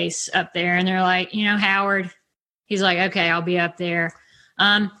space up there. And they're like, Howard, he's like, okay, I'll be up there.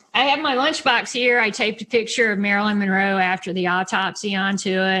 I have my lunchbox here. I taped a picture of Marilyn Monroe after the autopsy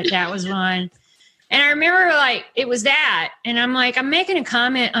onto it. That was one. And I remember it was that. And I'm like, I'm making a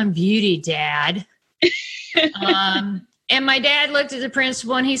comment on beauty, Dad. And my dad looked at the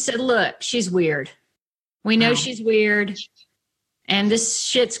principal and he said, look, she's weird. We know she's weird. And this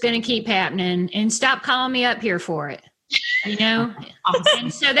shit's going to keep happening. And stop calling me up here for it. Awesome.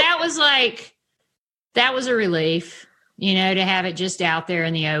 And so that was a relief, to have it just out there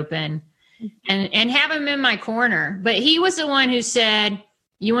in the open and have him in my corner. But he was the one who said,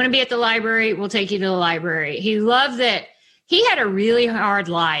 you want to be at the library? We'll take you to the library. He loved that. He had a really hard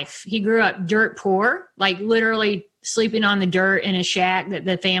life. He grew up dirt poor, like literally sleeping on the dirt in a shack that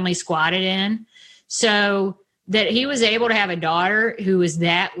the family squatted in. So that he was able to have a daughter who was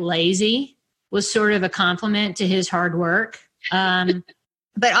that lazy was sort of a compliment to his hard work.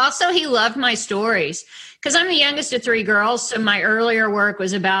 But also he loved my stories because I'm the youngest of three girls. So my earlier work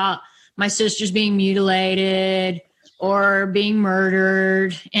was about my sisters being mutilated or being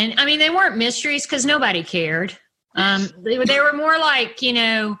murdered. And I mean, they weren't mysteries because nobody cared. They were more like,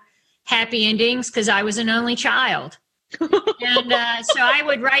 happy endings because I was an only child. And so I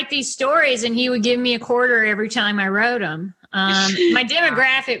would write these stories and he would give me a quarter every time I wrote them. My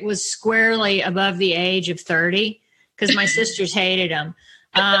demographic was squarely above the age of 30 because my sisters hated them.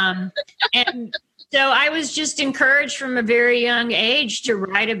 And so I was just encouraged from a very young age to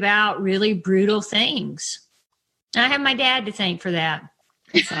write about really brutal things. I have my dad to thank for that.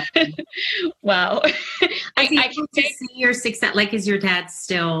 Awesome. Wow. I can see your success. Like, is your dad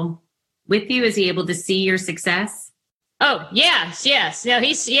still with you? Is he able to see your success? Oh, yes. No,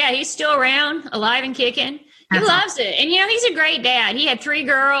 he's still around, alive and kicking. He loves it. And, he's a great dad. He had 3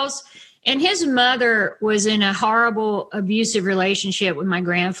 girls, and his mother was in a horrible, abusive relationship with my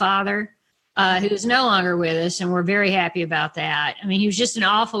grandfather, who is no longer with us. And we're very happy about that. I mean, he was just an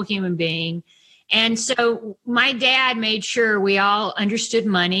awful human being. And so my dad made sure we all understood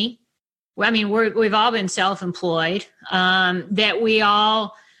money. I mean, we've all been self-employed, that we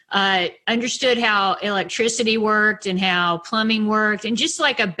all understood how electricity worked and how plumbing worked and just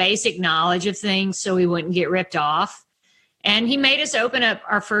like a basic knowledge of things so we wouldn't get ripped off. And he made us open up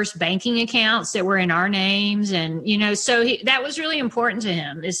our first banking accounts that were in our names. And, so that was really important to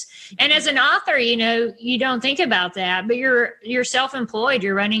him. And as an author, you don't think about that, but you're self-employed,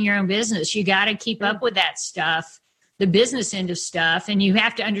 you're running your own business. You got to keep up with that stuff, the business end of stuff. And you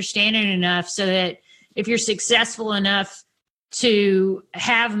have to understand it enough so that if you're successful enough to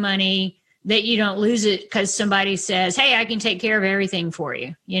have money, that you don't lose it because somebody says, hey, I can take care of everything for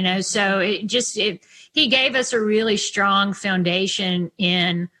you. So he gave us a really strong foundation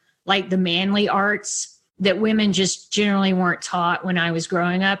in like the manly arts that women just generally weren't taught when I was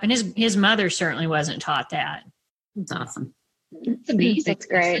growing up. And his mother certainly wasn't taught that. That's awesome. That's amazing. That's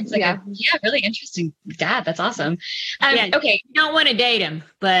great. Like really interesting dad. That's awesome. Okay. You don't want to date him,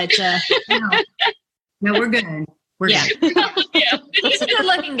 but no, we're good. Yeah. He's a good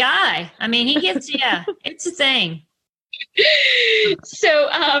looking guy. I mean, it's a thing. So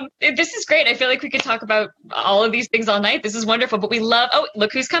this is great. I feel like we could talk about all of these things all night. This is wonderful, but we love,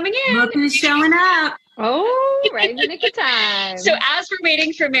 look who's coming in. Look who's showing up. Oh, right in the nick of time. So as we're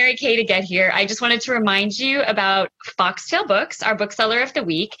waiting for Mary Kay to get here, I just wanted to remind you about Foxtail Books, our bookseller of the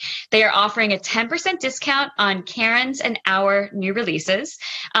week. They are offering a 10% discount on Karen's and our new releases.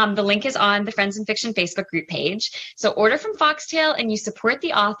 The link is on the Friends in Fiction Facebook group page. So order from Foxtail and you support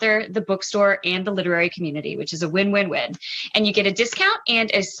the author, the bookstore, and the literary community, which is a win-win-win. And you get a discount and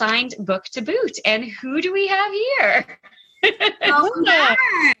a signed book to boot. And who do we have here?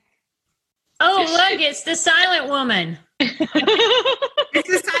 Oh, look, it's the silent woman. It's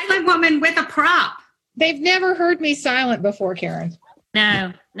a silent woman with a prop. They've never heard me silent before, Karen.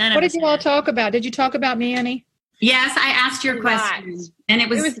 No, none of What us did you all have. talk about? Did you talk about me, Annie? Yes, I asked your question, and it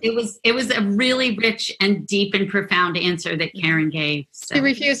was a really rich and deep and profound answer that Karen gave. So. She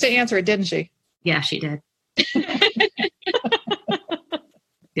refused to answer it, didn't she? Yeah, she did.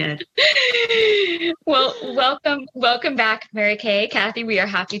 Good. Well, welcome back, Mary Kay. Kathy, we are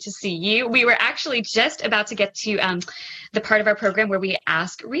happy to see you. We were actually just about to get to the part of our program where we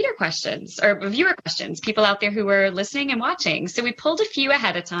ask reader questions or viewer questions, people out there who were listening and watching. So we pulled a few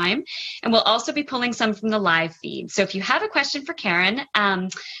ahead of time, and we'll also be pulling some from the live feed. So if you have a question for Karen,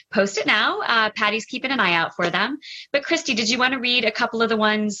 post it now. Patty's keeping an eye out for them. But Christy, did you want to read a couple of the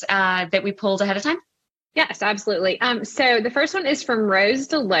ones that we pulled ahead of time? Yes, absolutely. So the first one is from Rose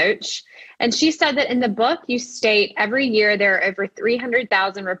DeLoach, and she said that in the book you state every year there are over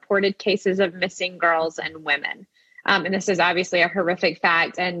 300,000 reported cases of missing girls and women. And this is obviously a horrific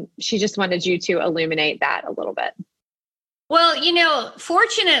fact, and she just wanted you to illuminate that a little bit. Well,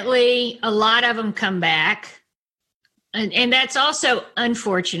 fortunately, a lot of them come back. And that's also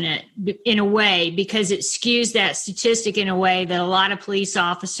unfortunate in a way because it skews that statistic in a way that a lot of police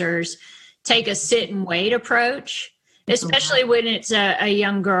officers take a sit and wait approach, especially when it's a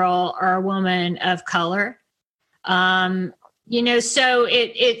young girl or a woman of color. So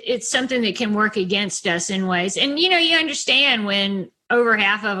it's something that can work against us in ways. And, you understand when over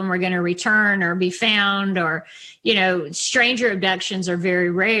half of them are going to return or be found or, stranger abductions are very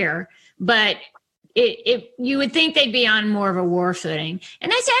rare, but you would think they'd be on more of a war footing.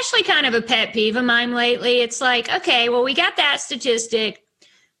 And that's actually kind of a pet peeve of mine lately. It's like, okay, well, we got that statistic.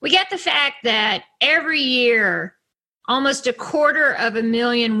 We get the fact that every year, almost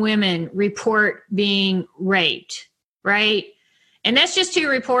 250,000 women report being raped, right? And that's just who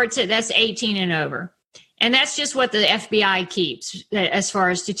reports it. That's 18 and over. And that's just what the FBI keeps as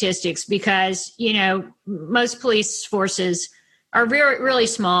far as statistics, because, most police forces are really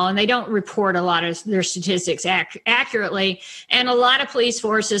small and they don't report a lot of their statistics accurately. And a lot of police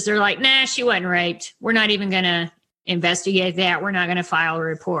forces, they're like, nah, she wasn't raped. We're not even going to investigate that. We're not going to file a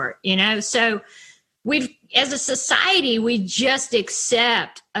report, So as a society, we just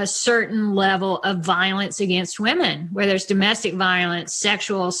accept a certain level of violence against women, whether it's domestic violence,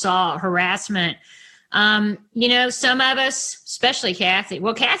 sexual assault, harassment. Some of us, especially Kathy.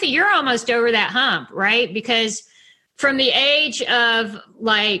 Well, Kathy, you're almost over that hump, right? Because from the age of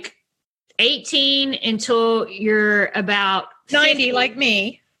like 18 until you're about 90, 50, like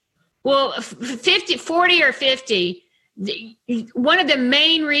me. Well, 40 or 50, one of the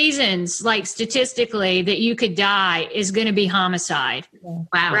main reasons, like statistically, that you could die is going to be homicide.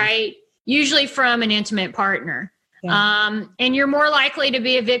 Wow. Right? Usually from an intimate partner. Yeah. And you're more likely to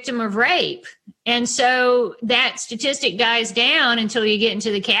be a victim of rape. And so that statistic dies down until you get into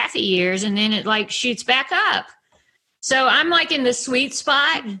the Kathy years, and then it like shoots back up. So I'm like in the sweet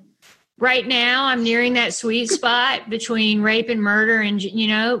spot. Right now, I'm nearing that sweet spot between rape and murder, and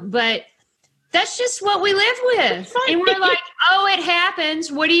but that's just what we live with. And we're like, oh, it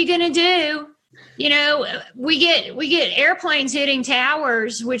happens. What are you going to do? We get airplanes hitting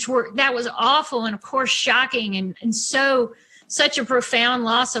towers, that was awful and of course shocking and such a profound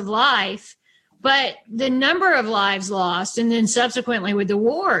loss of life. But the number of lives lost, and then subsequently with the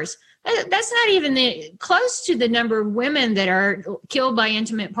wars, that's not even close to the number of women that are killed by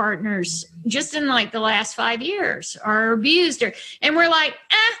intimate partners just in like the last 5 years or abused. And we're like,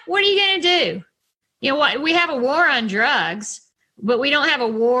 what are you going to do? What? We have a war on drugs, but we don't have a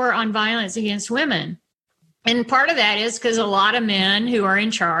war on violence against women. And part of that is because a lot of men who are in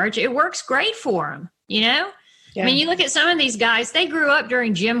charge, it works great for them, Yeah. I mean, you look at some of these guys, they grew up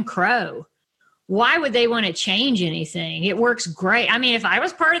during Jim Crow. Why would they want to change anything? It works great. I mean, if I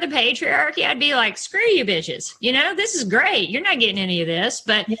was part of the patriarchy, I'd be like, screw you bitches. This is great. You're not getting any of this.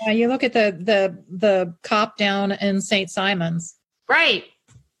 But yeah, you look at the cop down in St. Simon's. Right.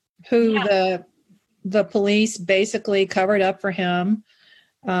 Who the police basically covered up for him.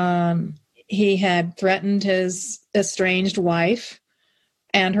 He had threatened his estranged wife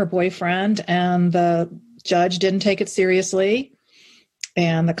and her boyfriend, and the judge didn't take it seriously.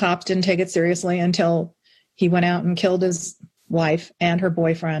 And the cops didn't take it seriously until he went out and killed his wife and her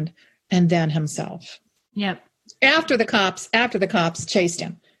boyfriend and then himself. Yep. After the cops chased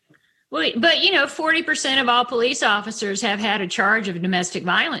him. Well, but 40% of all police officers have had a charge of domestic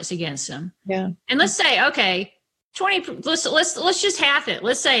violence against them. Yeah. And let's say, okay, 20, let's just half it.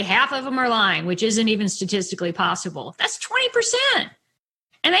 Let's say half of them are lying, which isn't even statistically possible. That's 20%.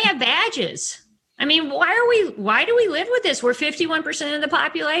 And they have badges. I mean, why do we live with this? We're 51% of the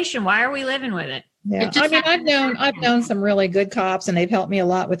population. Why are we living with it? Yeah. I mean, I've known some really good cops, and they've helped me a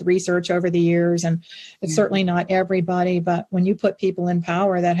lot with research over the years. And it's certainly not everybody, but when you put people in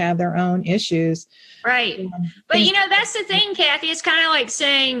power that have their own issues. Right. But that's the thing, Kathy. It's kind of like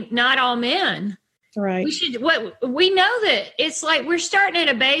saying not all men. Right. We know that it's like we're starting at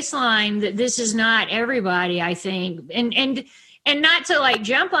a baseline that this is not everybody, I think. And not to like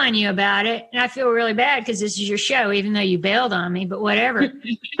jump on you about it. And I feel really bad because this is your show, even though you bailed on me, but whatever,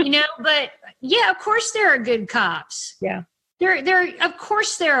 but yeah, of course there are good cops. Yeah. Of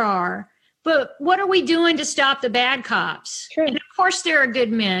course there are, but what are we doing to stop the bad cops? True. And of course there are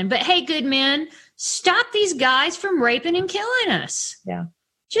good men, but hey, good men, stop these guys from raping and killing us. Yeah.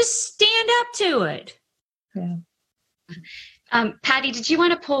 Just stand up to it. Yeah. Patty, did you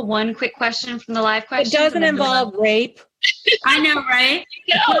want to pull one quick question from the live question? It doesn't involve rape. I know, right?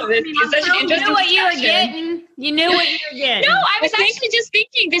 No, this is such an You interesting knew what you were discussion. getting. You knew what you were getting. No, I was actually just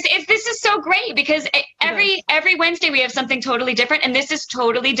thinking this is so great because every Wednesday we have something totally different, and this is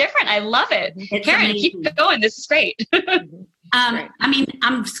totally different. I love it. It's Karen, amazing. keep going. This is great. I mean,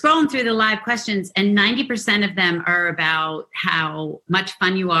 I'm scrolling through the live questions, and 90% of them are about how much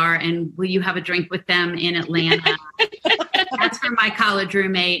fun you are and will you have a drink with them in Atlanta. That's from my college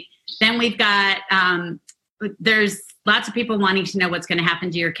roommate. Then we've got, there's lots of people wanting to know what's going to happen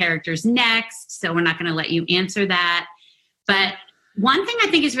to your characters next. So we're not going to let you answer that. But one thing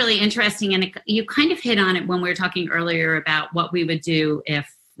I think is really interesting, and you kind of hit on it when we were talking earlier about what we would do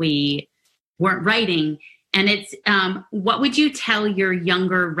if we weren't writing. And it's, what would you tell your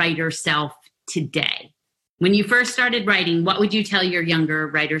younger writer self today? When you first started writing, what would you tell your younger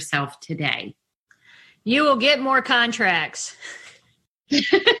writer self today? You will get more contracts.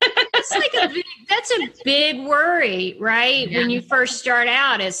 That's a big worry, right? Yeah. When you first start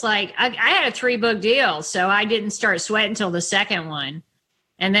out, it's like, I had a 3-book deal, so I didn't start sweating until the second one.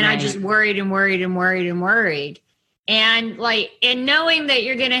 And then I just worried and worried and worried and worried. And knowing that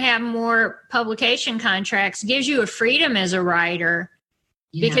you're going to have more publication contracts gives you a freedom as a writer,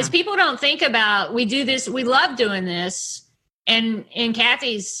 because people don't think about, we do this, we love doing this. And in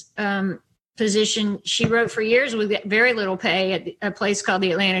Kathy's position, she wrote for years with very little pay at a place called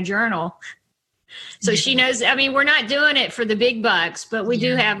the Atlanta Journal. So she knows, I mean, we're not doing it for the big bucks, but we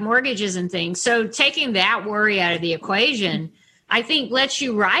do have mortgages and things. So taking that worry out of the equation, I think lets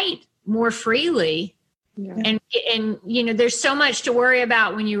you write more freely. Yeah. And there's so much to worry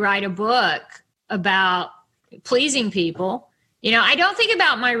about when you write a book about pleasing people. I don't think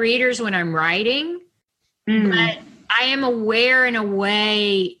about my readers when I'm writing, but I am aware in a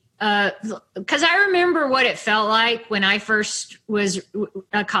way, because I remember what it felt like when I first was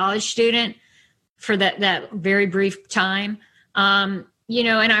a college student for that very brief time.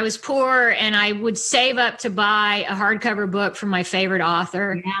 And I was poor, and I would save up to buy a hardcover book from my favorite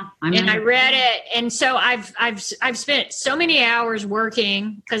author. Yeah, and I read it. And so I've spent so many hours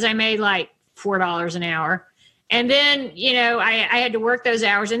working because I made like $4 an hour. And then, I had to work those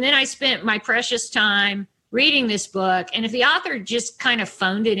hours. And then I spent my precious time reading this book. And if the author just kind of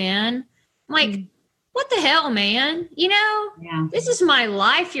phoned it in, I'm like, what the hell, man? This is my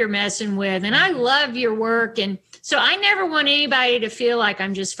life you're messing with. And I love your work. And so I never want anybody to feel like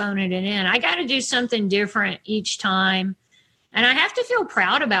I'm just phoning it in. I got to do something different each time. And I have to feel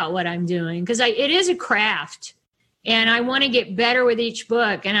proud about what I'm doing, because it is a craft. And I want to get better with each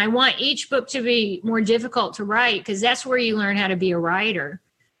book. And I want each book to be more difficult to write, because that's where you learn how to be a writer.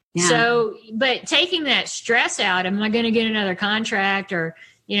 Yeah. So, but taking that stress out, am I going to get another contract, or,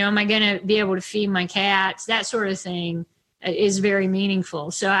 am I going to be able to feed my cats? That sort of thing is very meaningful.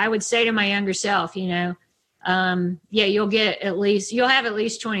 So I would say to my younger self, you'll have at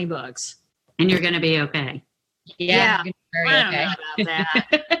least 20 books. And you're going to be okay. Yeah. I don't know about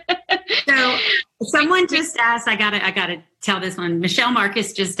that. So someone just asked, I gotta tell this one. Michelle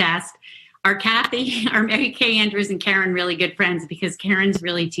Marcus just asked, are Mary Kay Andrews and Karen really good friends? Because Karen's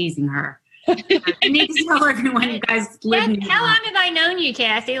really teasing her. I need to tell everyone you guys live near. How long have I known you,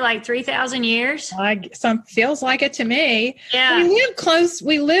 Kathy? Like 3,000 years? Feels like it to me. Yeah. We live close.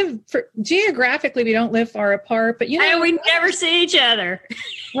 Geographically, we don't live far apart, but we never see each other.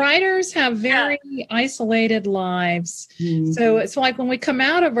 Writers have very isolated lives. Mm-hmm. So it's like when we come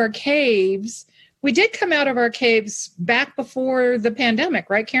out of our caves, we did come out of our caves back before the pandemic,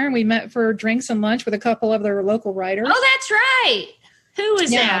 right, Karen? We met for drinks and lunch with a couple of their local writers. Oh, that's right. Who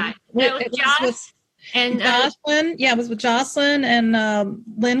was that? It was and Jocelyn. It was with Jocelyn and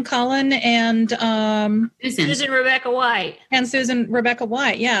Lynn Cullen and Susan Rebecca White. And Susan Rebecca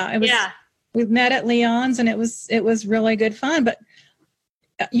White. Yeah, it was. Yeah. We met at Leon's, and it was really good fun. But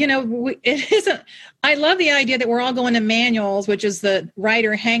it isn't. I love the idea that we're all going to Manual's, which is the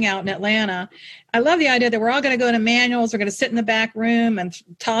writer hangout in Atlanta. I love the idea that we're all going to go to Manual's. We're going to sit in the back room and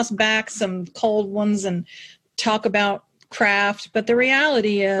toss back some cold ones and talk about craft, but the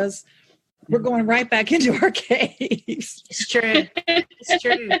reality is we're going right back into our caves. It's true. It's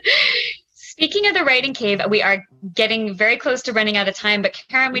true. Speaking of the writing cave, we are getting very close to running out of time, but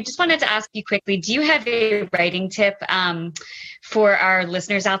Karen, we just wanted to ask you quickly, do you have a writing tip for our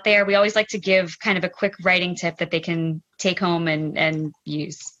listeners out there? We always like to give kind of a quick writing tip that they can take home and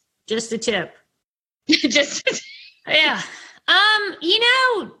use. Just a tip. Yeah.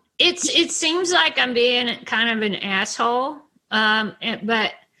 It seems like I'm being kind of an asshole,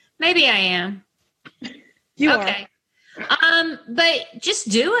 but maybe I am. You are. But just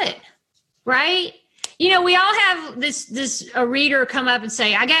do it, right? We all have a reader come up and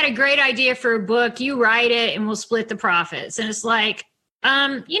say, I got a great idea for a book. You write it and we'll split the profits. And it's like,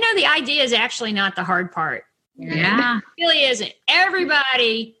 the idea is actually not the hard part. Yeah. It really isn't.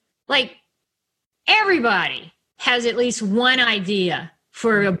 Everybody has at least one idea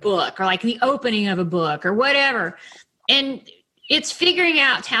for a book, or like the opening of a book or whatever. And it's figuring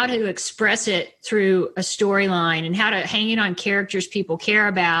out how to express it through a storyline and how to hang it on characters people care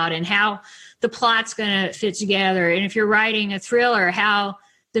about and how the plot's going to fit together. And if you're writing a thriller, how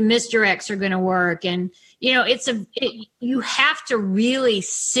the misdirects are going to work. And, you have to really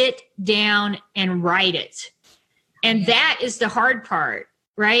sit down and write it. And that is the hard part,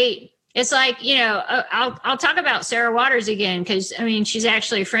 right? It's like, I'll talk about Sarah Waters again, because, she's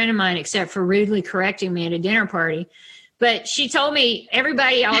actually a friend of mine, except for rudely correcting me at a dinner party. But she told me,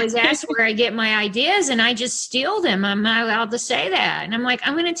 everybody always asks where I get my ideas, and I just steal them. I'm not allowed to say that. And I'm like,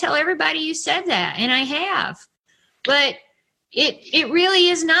 I'm going to tell everybody you said that. And I have. But it really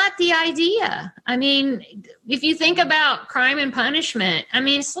is not the idea. If you think about Crime and Punishment,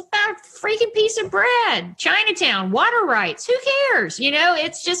 it's about a freaking piece of bread. Chinatown, water rights, who cares?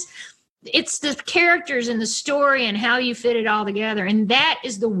 It's the characters and the story and how you fit it all together. And that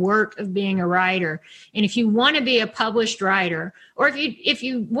is the work of being a writer. And if you want to be a published writer, or if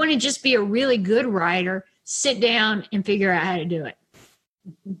you want to just be a really good writer, sit down and figure out how to do it.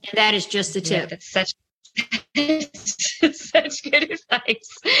 And that is just the tip. Yeah, that's such good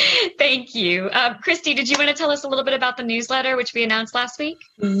advice. Thank you. Christy, did you want to tell us a little bit about the newsletter, which we announced last week?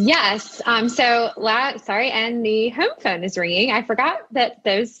 Yes. And the home phone is ringing. I forgot that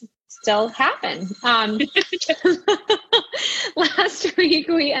those still happen. Last week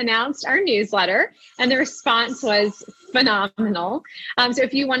we announced our newsletter and the response was phenomenal. So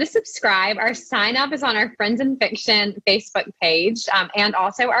if you want to subscribe, our sign up is on our Friends in Fiction Facebook page and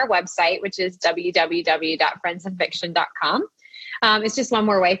also our website, which is www.friendsinfiction.com. It's just one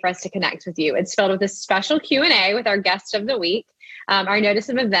more way for us to connect with you. It's filled with a special Q&A with our guest of the week, our notice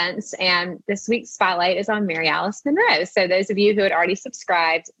of events, and this week's spotlight is on Mary Alice Monroe. So those of you who had already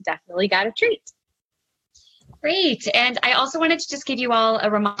subscribed definitely got a treat. Great. And I also wanted to just give you all a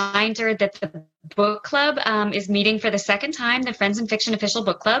reminder that the book club is meeting for the second time. The Friends in Fiction official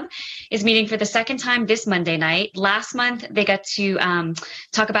book club is meeting for the second time this Monday night. Last month, they got to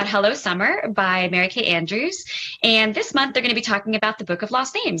talk about Hello Summer by Mary Kay Andrews. And this month, they're going to be talking about the Book of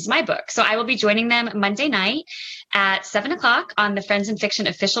Lost Names, my book. So I will be joining them Monday night at 7:00 on the Friends in Fiction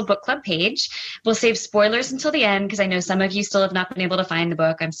official book club page. We'll save spoilers until the end because I know some of you still have not been able to find the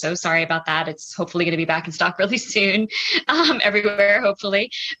book. I'm so sorry about that. It's hopefully going to be back in stock really soon, everywhere,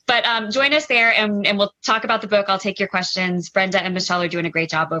 hopefully. But join us there and we'll talk about the book. I'll take your questions. Brenda and Michelle are doing a great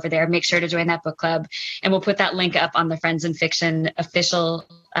job over there. Make sure to join that book club. And we'll put that link up on the Friends in Fiction official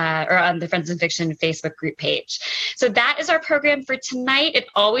or on the Friends in Fiction Facebook group page. So that is our program for tonight. It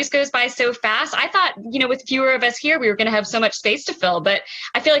always goes by so fast. I thought, with fewer of us here, we were going to have so much space to fill, but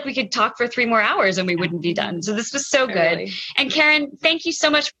I feel like we could talk for 3 more hours and we wouldn't be done. So this was so good. Really. And Karen, thank you so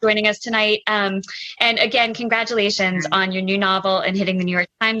much for joining us tonight. And again, congratulations on your new novel and hitting the New York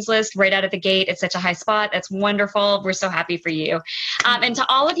Times list right out of the gate. It's such a high spot. That's wonderful. We're so happy for you. And to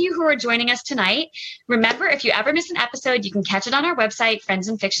all of you who are joining us tonight, remember, if you ever miss an episode, you can catch it on our website,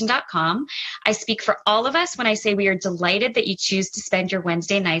 friendsinfiction.com. I speak for all of us when I say we are delighted that you choose to spend your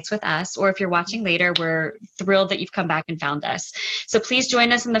Wednesday nights with us, or if you're watching later, we're thrilled that you've come back and found us. So please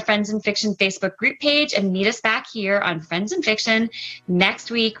join us in the Friends in Fiction Facebook group page and meet us back here on Friends in Fiction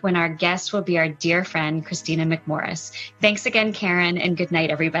next week when our guest will be our dear friend, Christina McMorris. Thanks again, Karen, and good night,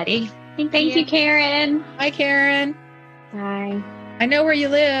 everybody. Thank you, Karen. Hi, Karen. Bye. I know where you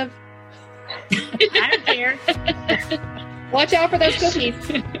live. I don't care. Watch out for those cookies.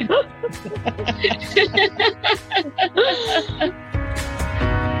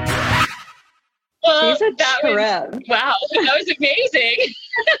 Well, She's a that trip. wow, that was amazing.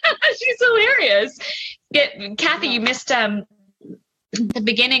 She's hilarious. Kathy, you missed the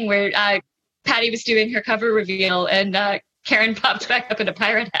beginning where Patty was doing her cover reveal and Karen popped back up in a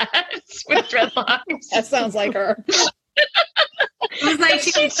pirate hat with dreadlocks. That sounds like her. It was like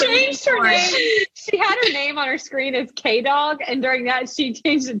She changed her name. She had her name on her screen as K-Dog, and during that, she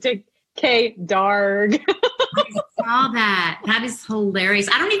changed it to K-Darg. I saw that. That is hilarious.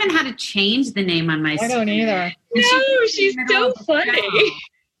 I don't even know how to change the name on my I screen. don't either. No, she's so funny.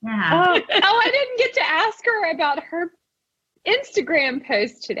 Yeah. Oh, I didn't get to ask her about her Instagram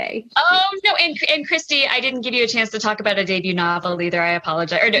post today. Oh no, and Christy, I didn't give you a chance to talk about a debut novel either. I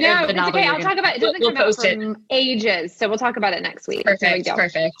apologize. Or No, the it's novel okay. you're I'll gonna- talk about it. It doesn't we'll come out post it. from ages, so we'll talk about it next week. There we Perfect, go.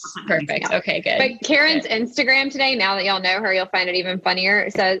 perfect. Yeah. Okay, good. But Karen's Instagram today, now that y'all know her, you'll find it even funnier.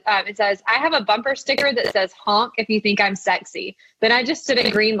 It says, I have a bumper sticker that says honk if you think I'm sexy. Then I just stood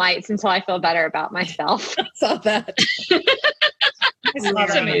at green lights until I feel better about myself. Saw that.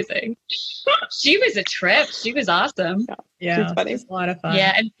 That's amazing. She was a trip. She was awesome. Yeah, She's funny. it's a lot of fun.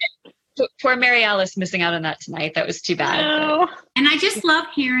 Yeah, and poor Mary Alice missing out on that tonight. That was too bad. No. And I just love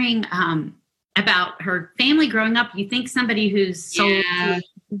hearing about her family growing up. You think somebody who's sold Yeah.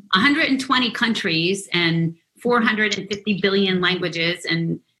 to 120 countries and 450 billion languages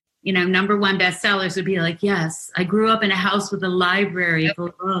and, #1 bestsellers would be like, yes, I grew up in a house with a library full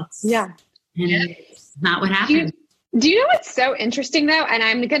of books. Yeah. And Yeah. it's not what happened. Do you know what's so interesting though? And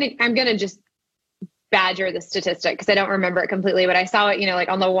I'm gonna just badger the statistic because I don't remember it completely, but I saw it, like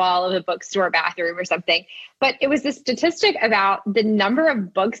on the wall of the bookstore bathroom or something. But it was the statistic about the number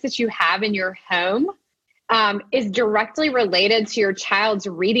of books that you have in your home is directly related to your child's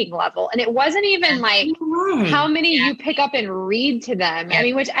reading level. And it wasn't even like how many you pick up and read to them. I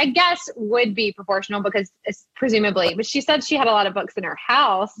mean, which I guess would be proportional because it's presumably, but she said she had a lot of books in her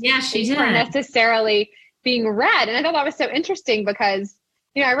house. Yeah, she They weren't did. necessarily being read. And I thought that was so interesting because,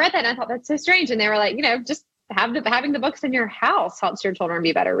 I read that and I thought that's so strange. And they were like, just having the books in your house helps your children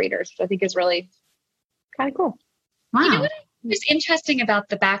be better readers, which I think is really kind of cool. Wow. You know what was interesting about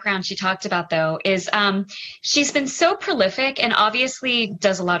the background she talked about, though, is she's been so prolific and obviously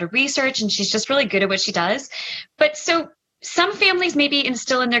does a lot of research and she's just really good at what she does. But so some families maybe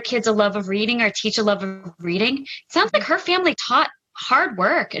instill in their kids a love of reading or teach a love of reading. It sounds like her family taught hard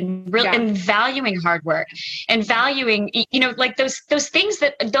work and really and valuing hard work and valuing like those things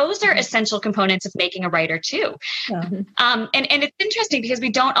those are essential components of making a writer too. And it's interesting because we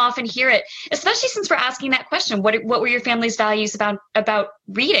don't often hear it, especially since we're asking that question, what were your family's values about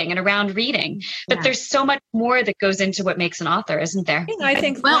reading and around reading? But there's so much more that goes into what makes an author, isn't there? I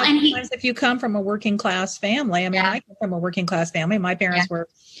think sometimes if you come from a working class family, I come from a working class family. My parents were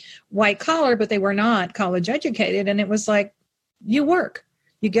white collar, but they were not college educated. And it was like, you work,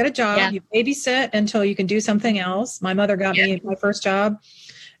 you get a job, you babysit until you can do something else. My mother got me my first job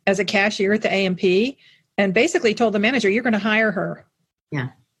as a cashier at the A&P and basically told the manager, you're going to hire her. Yeah.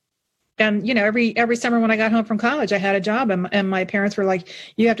 And, every summer when I got home from college, I had a job and my parents were like,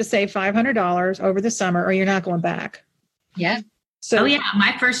 you have to save $500 over the summer or you're not going back. Yeah. So,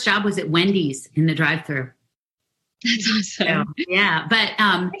 my first job was at Wendy's in the drive-thru. That's awesome. Yeah, but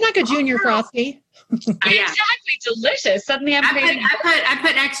it's like a junior Frosty. Exactly, delicious. Suddenly I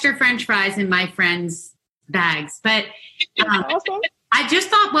put extra French fries in my friends' bags, but I just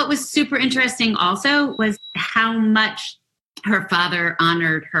thought what was super interesting also was how much her father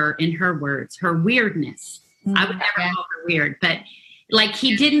honored her in her words, her weirdness. I would never call her weird, but like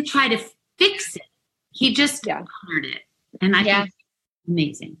he didn't try to fix it; he just honored it, and I think it's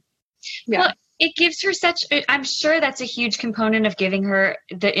amazing. Yeah. Well, it gives her I'm sure that's a huge component of giving her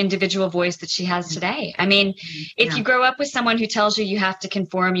the individual voice that she has today. I mean, if you grow up with someone who tells you have to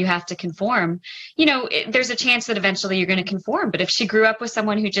conform, there's a chance that eventually you're going to conform. But if she grew up with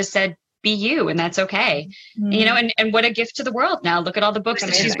someone who just said, be you, and that's okay, and what a gift to the world. Now look at all the books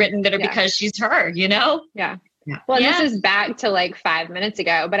that she's written that are because she's her, Yeah. Well, this is back to like 5 minutes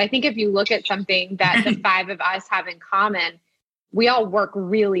ago, but I think if you look at something that the five of us have in common, we all work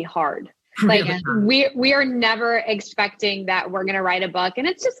really hard. Like we are never expecting that we're going to write a book and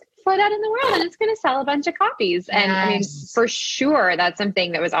it's just float out in the world and it's going to sell a bunch of copies. And I mean, for sure, that's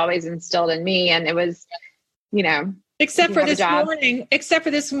something that was always instilled in me. And it was, except for this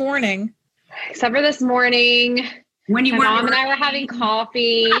morning, when you mom and I were having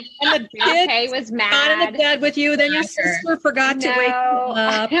coffee and the kid was mad. Got in the bed with you, then your sister forgot to wake you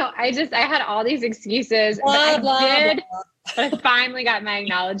up. I had all these excuses. But I finally got my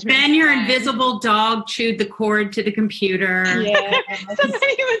acknowledgement. Then your invisible dog chewed the cord to the computer. Yeah.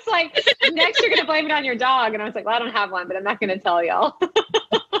 Somebody was like, next you're going to blame it on your dog. And I was like, well, I don't have one, but I'm not going to tell y'all.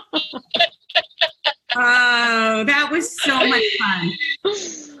 Oh, that was so much fun.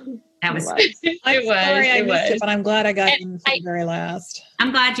 That was. I'm sorry I missed it, but I'm glad I got in for the very last.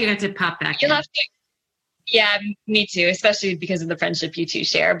 I'm glad you got to pop back. You'll have to. Yeah, me too, especially because of the friendship you two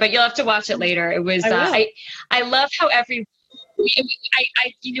share. But you'll have to watch it later. It was. I love how every.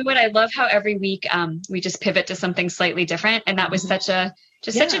 I love how every week we just pivot to something slightly different, and that was such a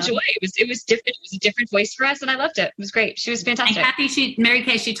joy. It was different. It was a different voice for us, and I loved it. It was great. She was fantastic. I'm happy Mary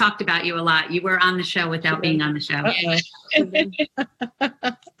Kay, she talked about you a lot. You were on the show without being on the show.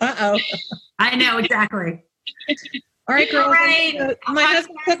 Uh-oh. I know, exactly. All right, girls. My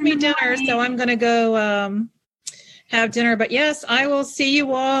husband cooked me dinner, so I'm going to go have dinner. But yes, I will see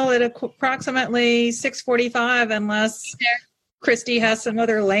you all at approximately 6:45 unless Christy has some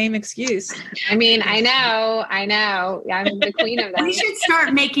other lame excuse. I mean, I know. I'm the queen of that. We should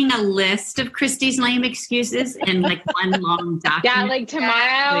start making a list of Christy's lame excuses in like one long document. Yeah, like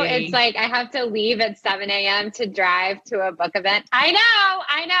tomorrow, it's like I have to leave at 7 a.m. to drive to a book event. I know.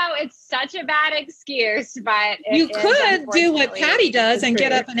 It's such a bad excuse, but you could do what Patty does and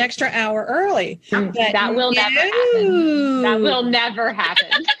get up an extra hour early. That will never happen. That will never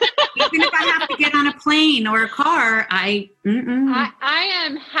happen. Even if I have to get on a plane or a car, I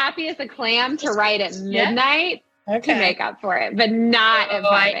am happy as a clam to write at midnight to make up for it, but not at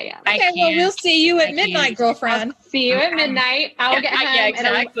 5 a.m. Okay, well, we'll see you at midnight, girlfriend. I'll see you at midnight. I'll get home.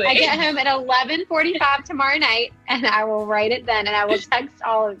 I get home at 11:45 tomorrow night, and I will write it then, and I will text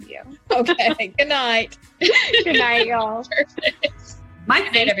all of you. Okay. Good night. Good night, y'all. Perfect.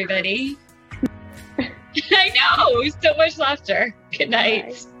 Good night, everybody. I know. So much laughter. Good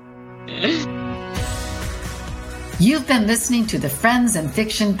night. You've been listening to the Friends and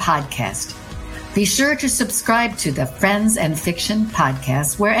Fiction Podcast. Be sure to subscribe to the Friends and Fiction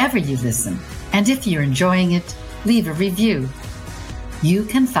Podcast wherever you listen. And if you're enjoying it, leave a review. You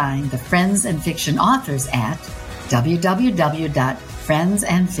can find the Friends and Fiction authors at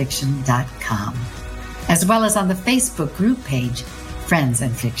www.friendsandfiction.com, as well as on the Facebook group page, Friends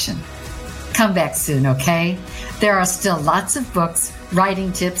and Fiction. Come back soon, okay? There are still lots of books,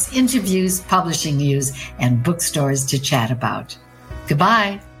 writing tips, interviews, publishing news, and bookstores to chat about.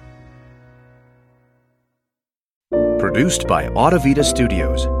 Goodbye. Produced by Audavita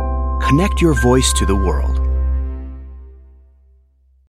Studios. Connect your voice to the world.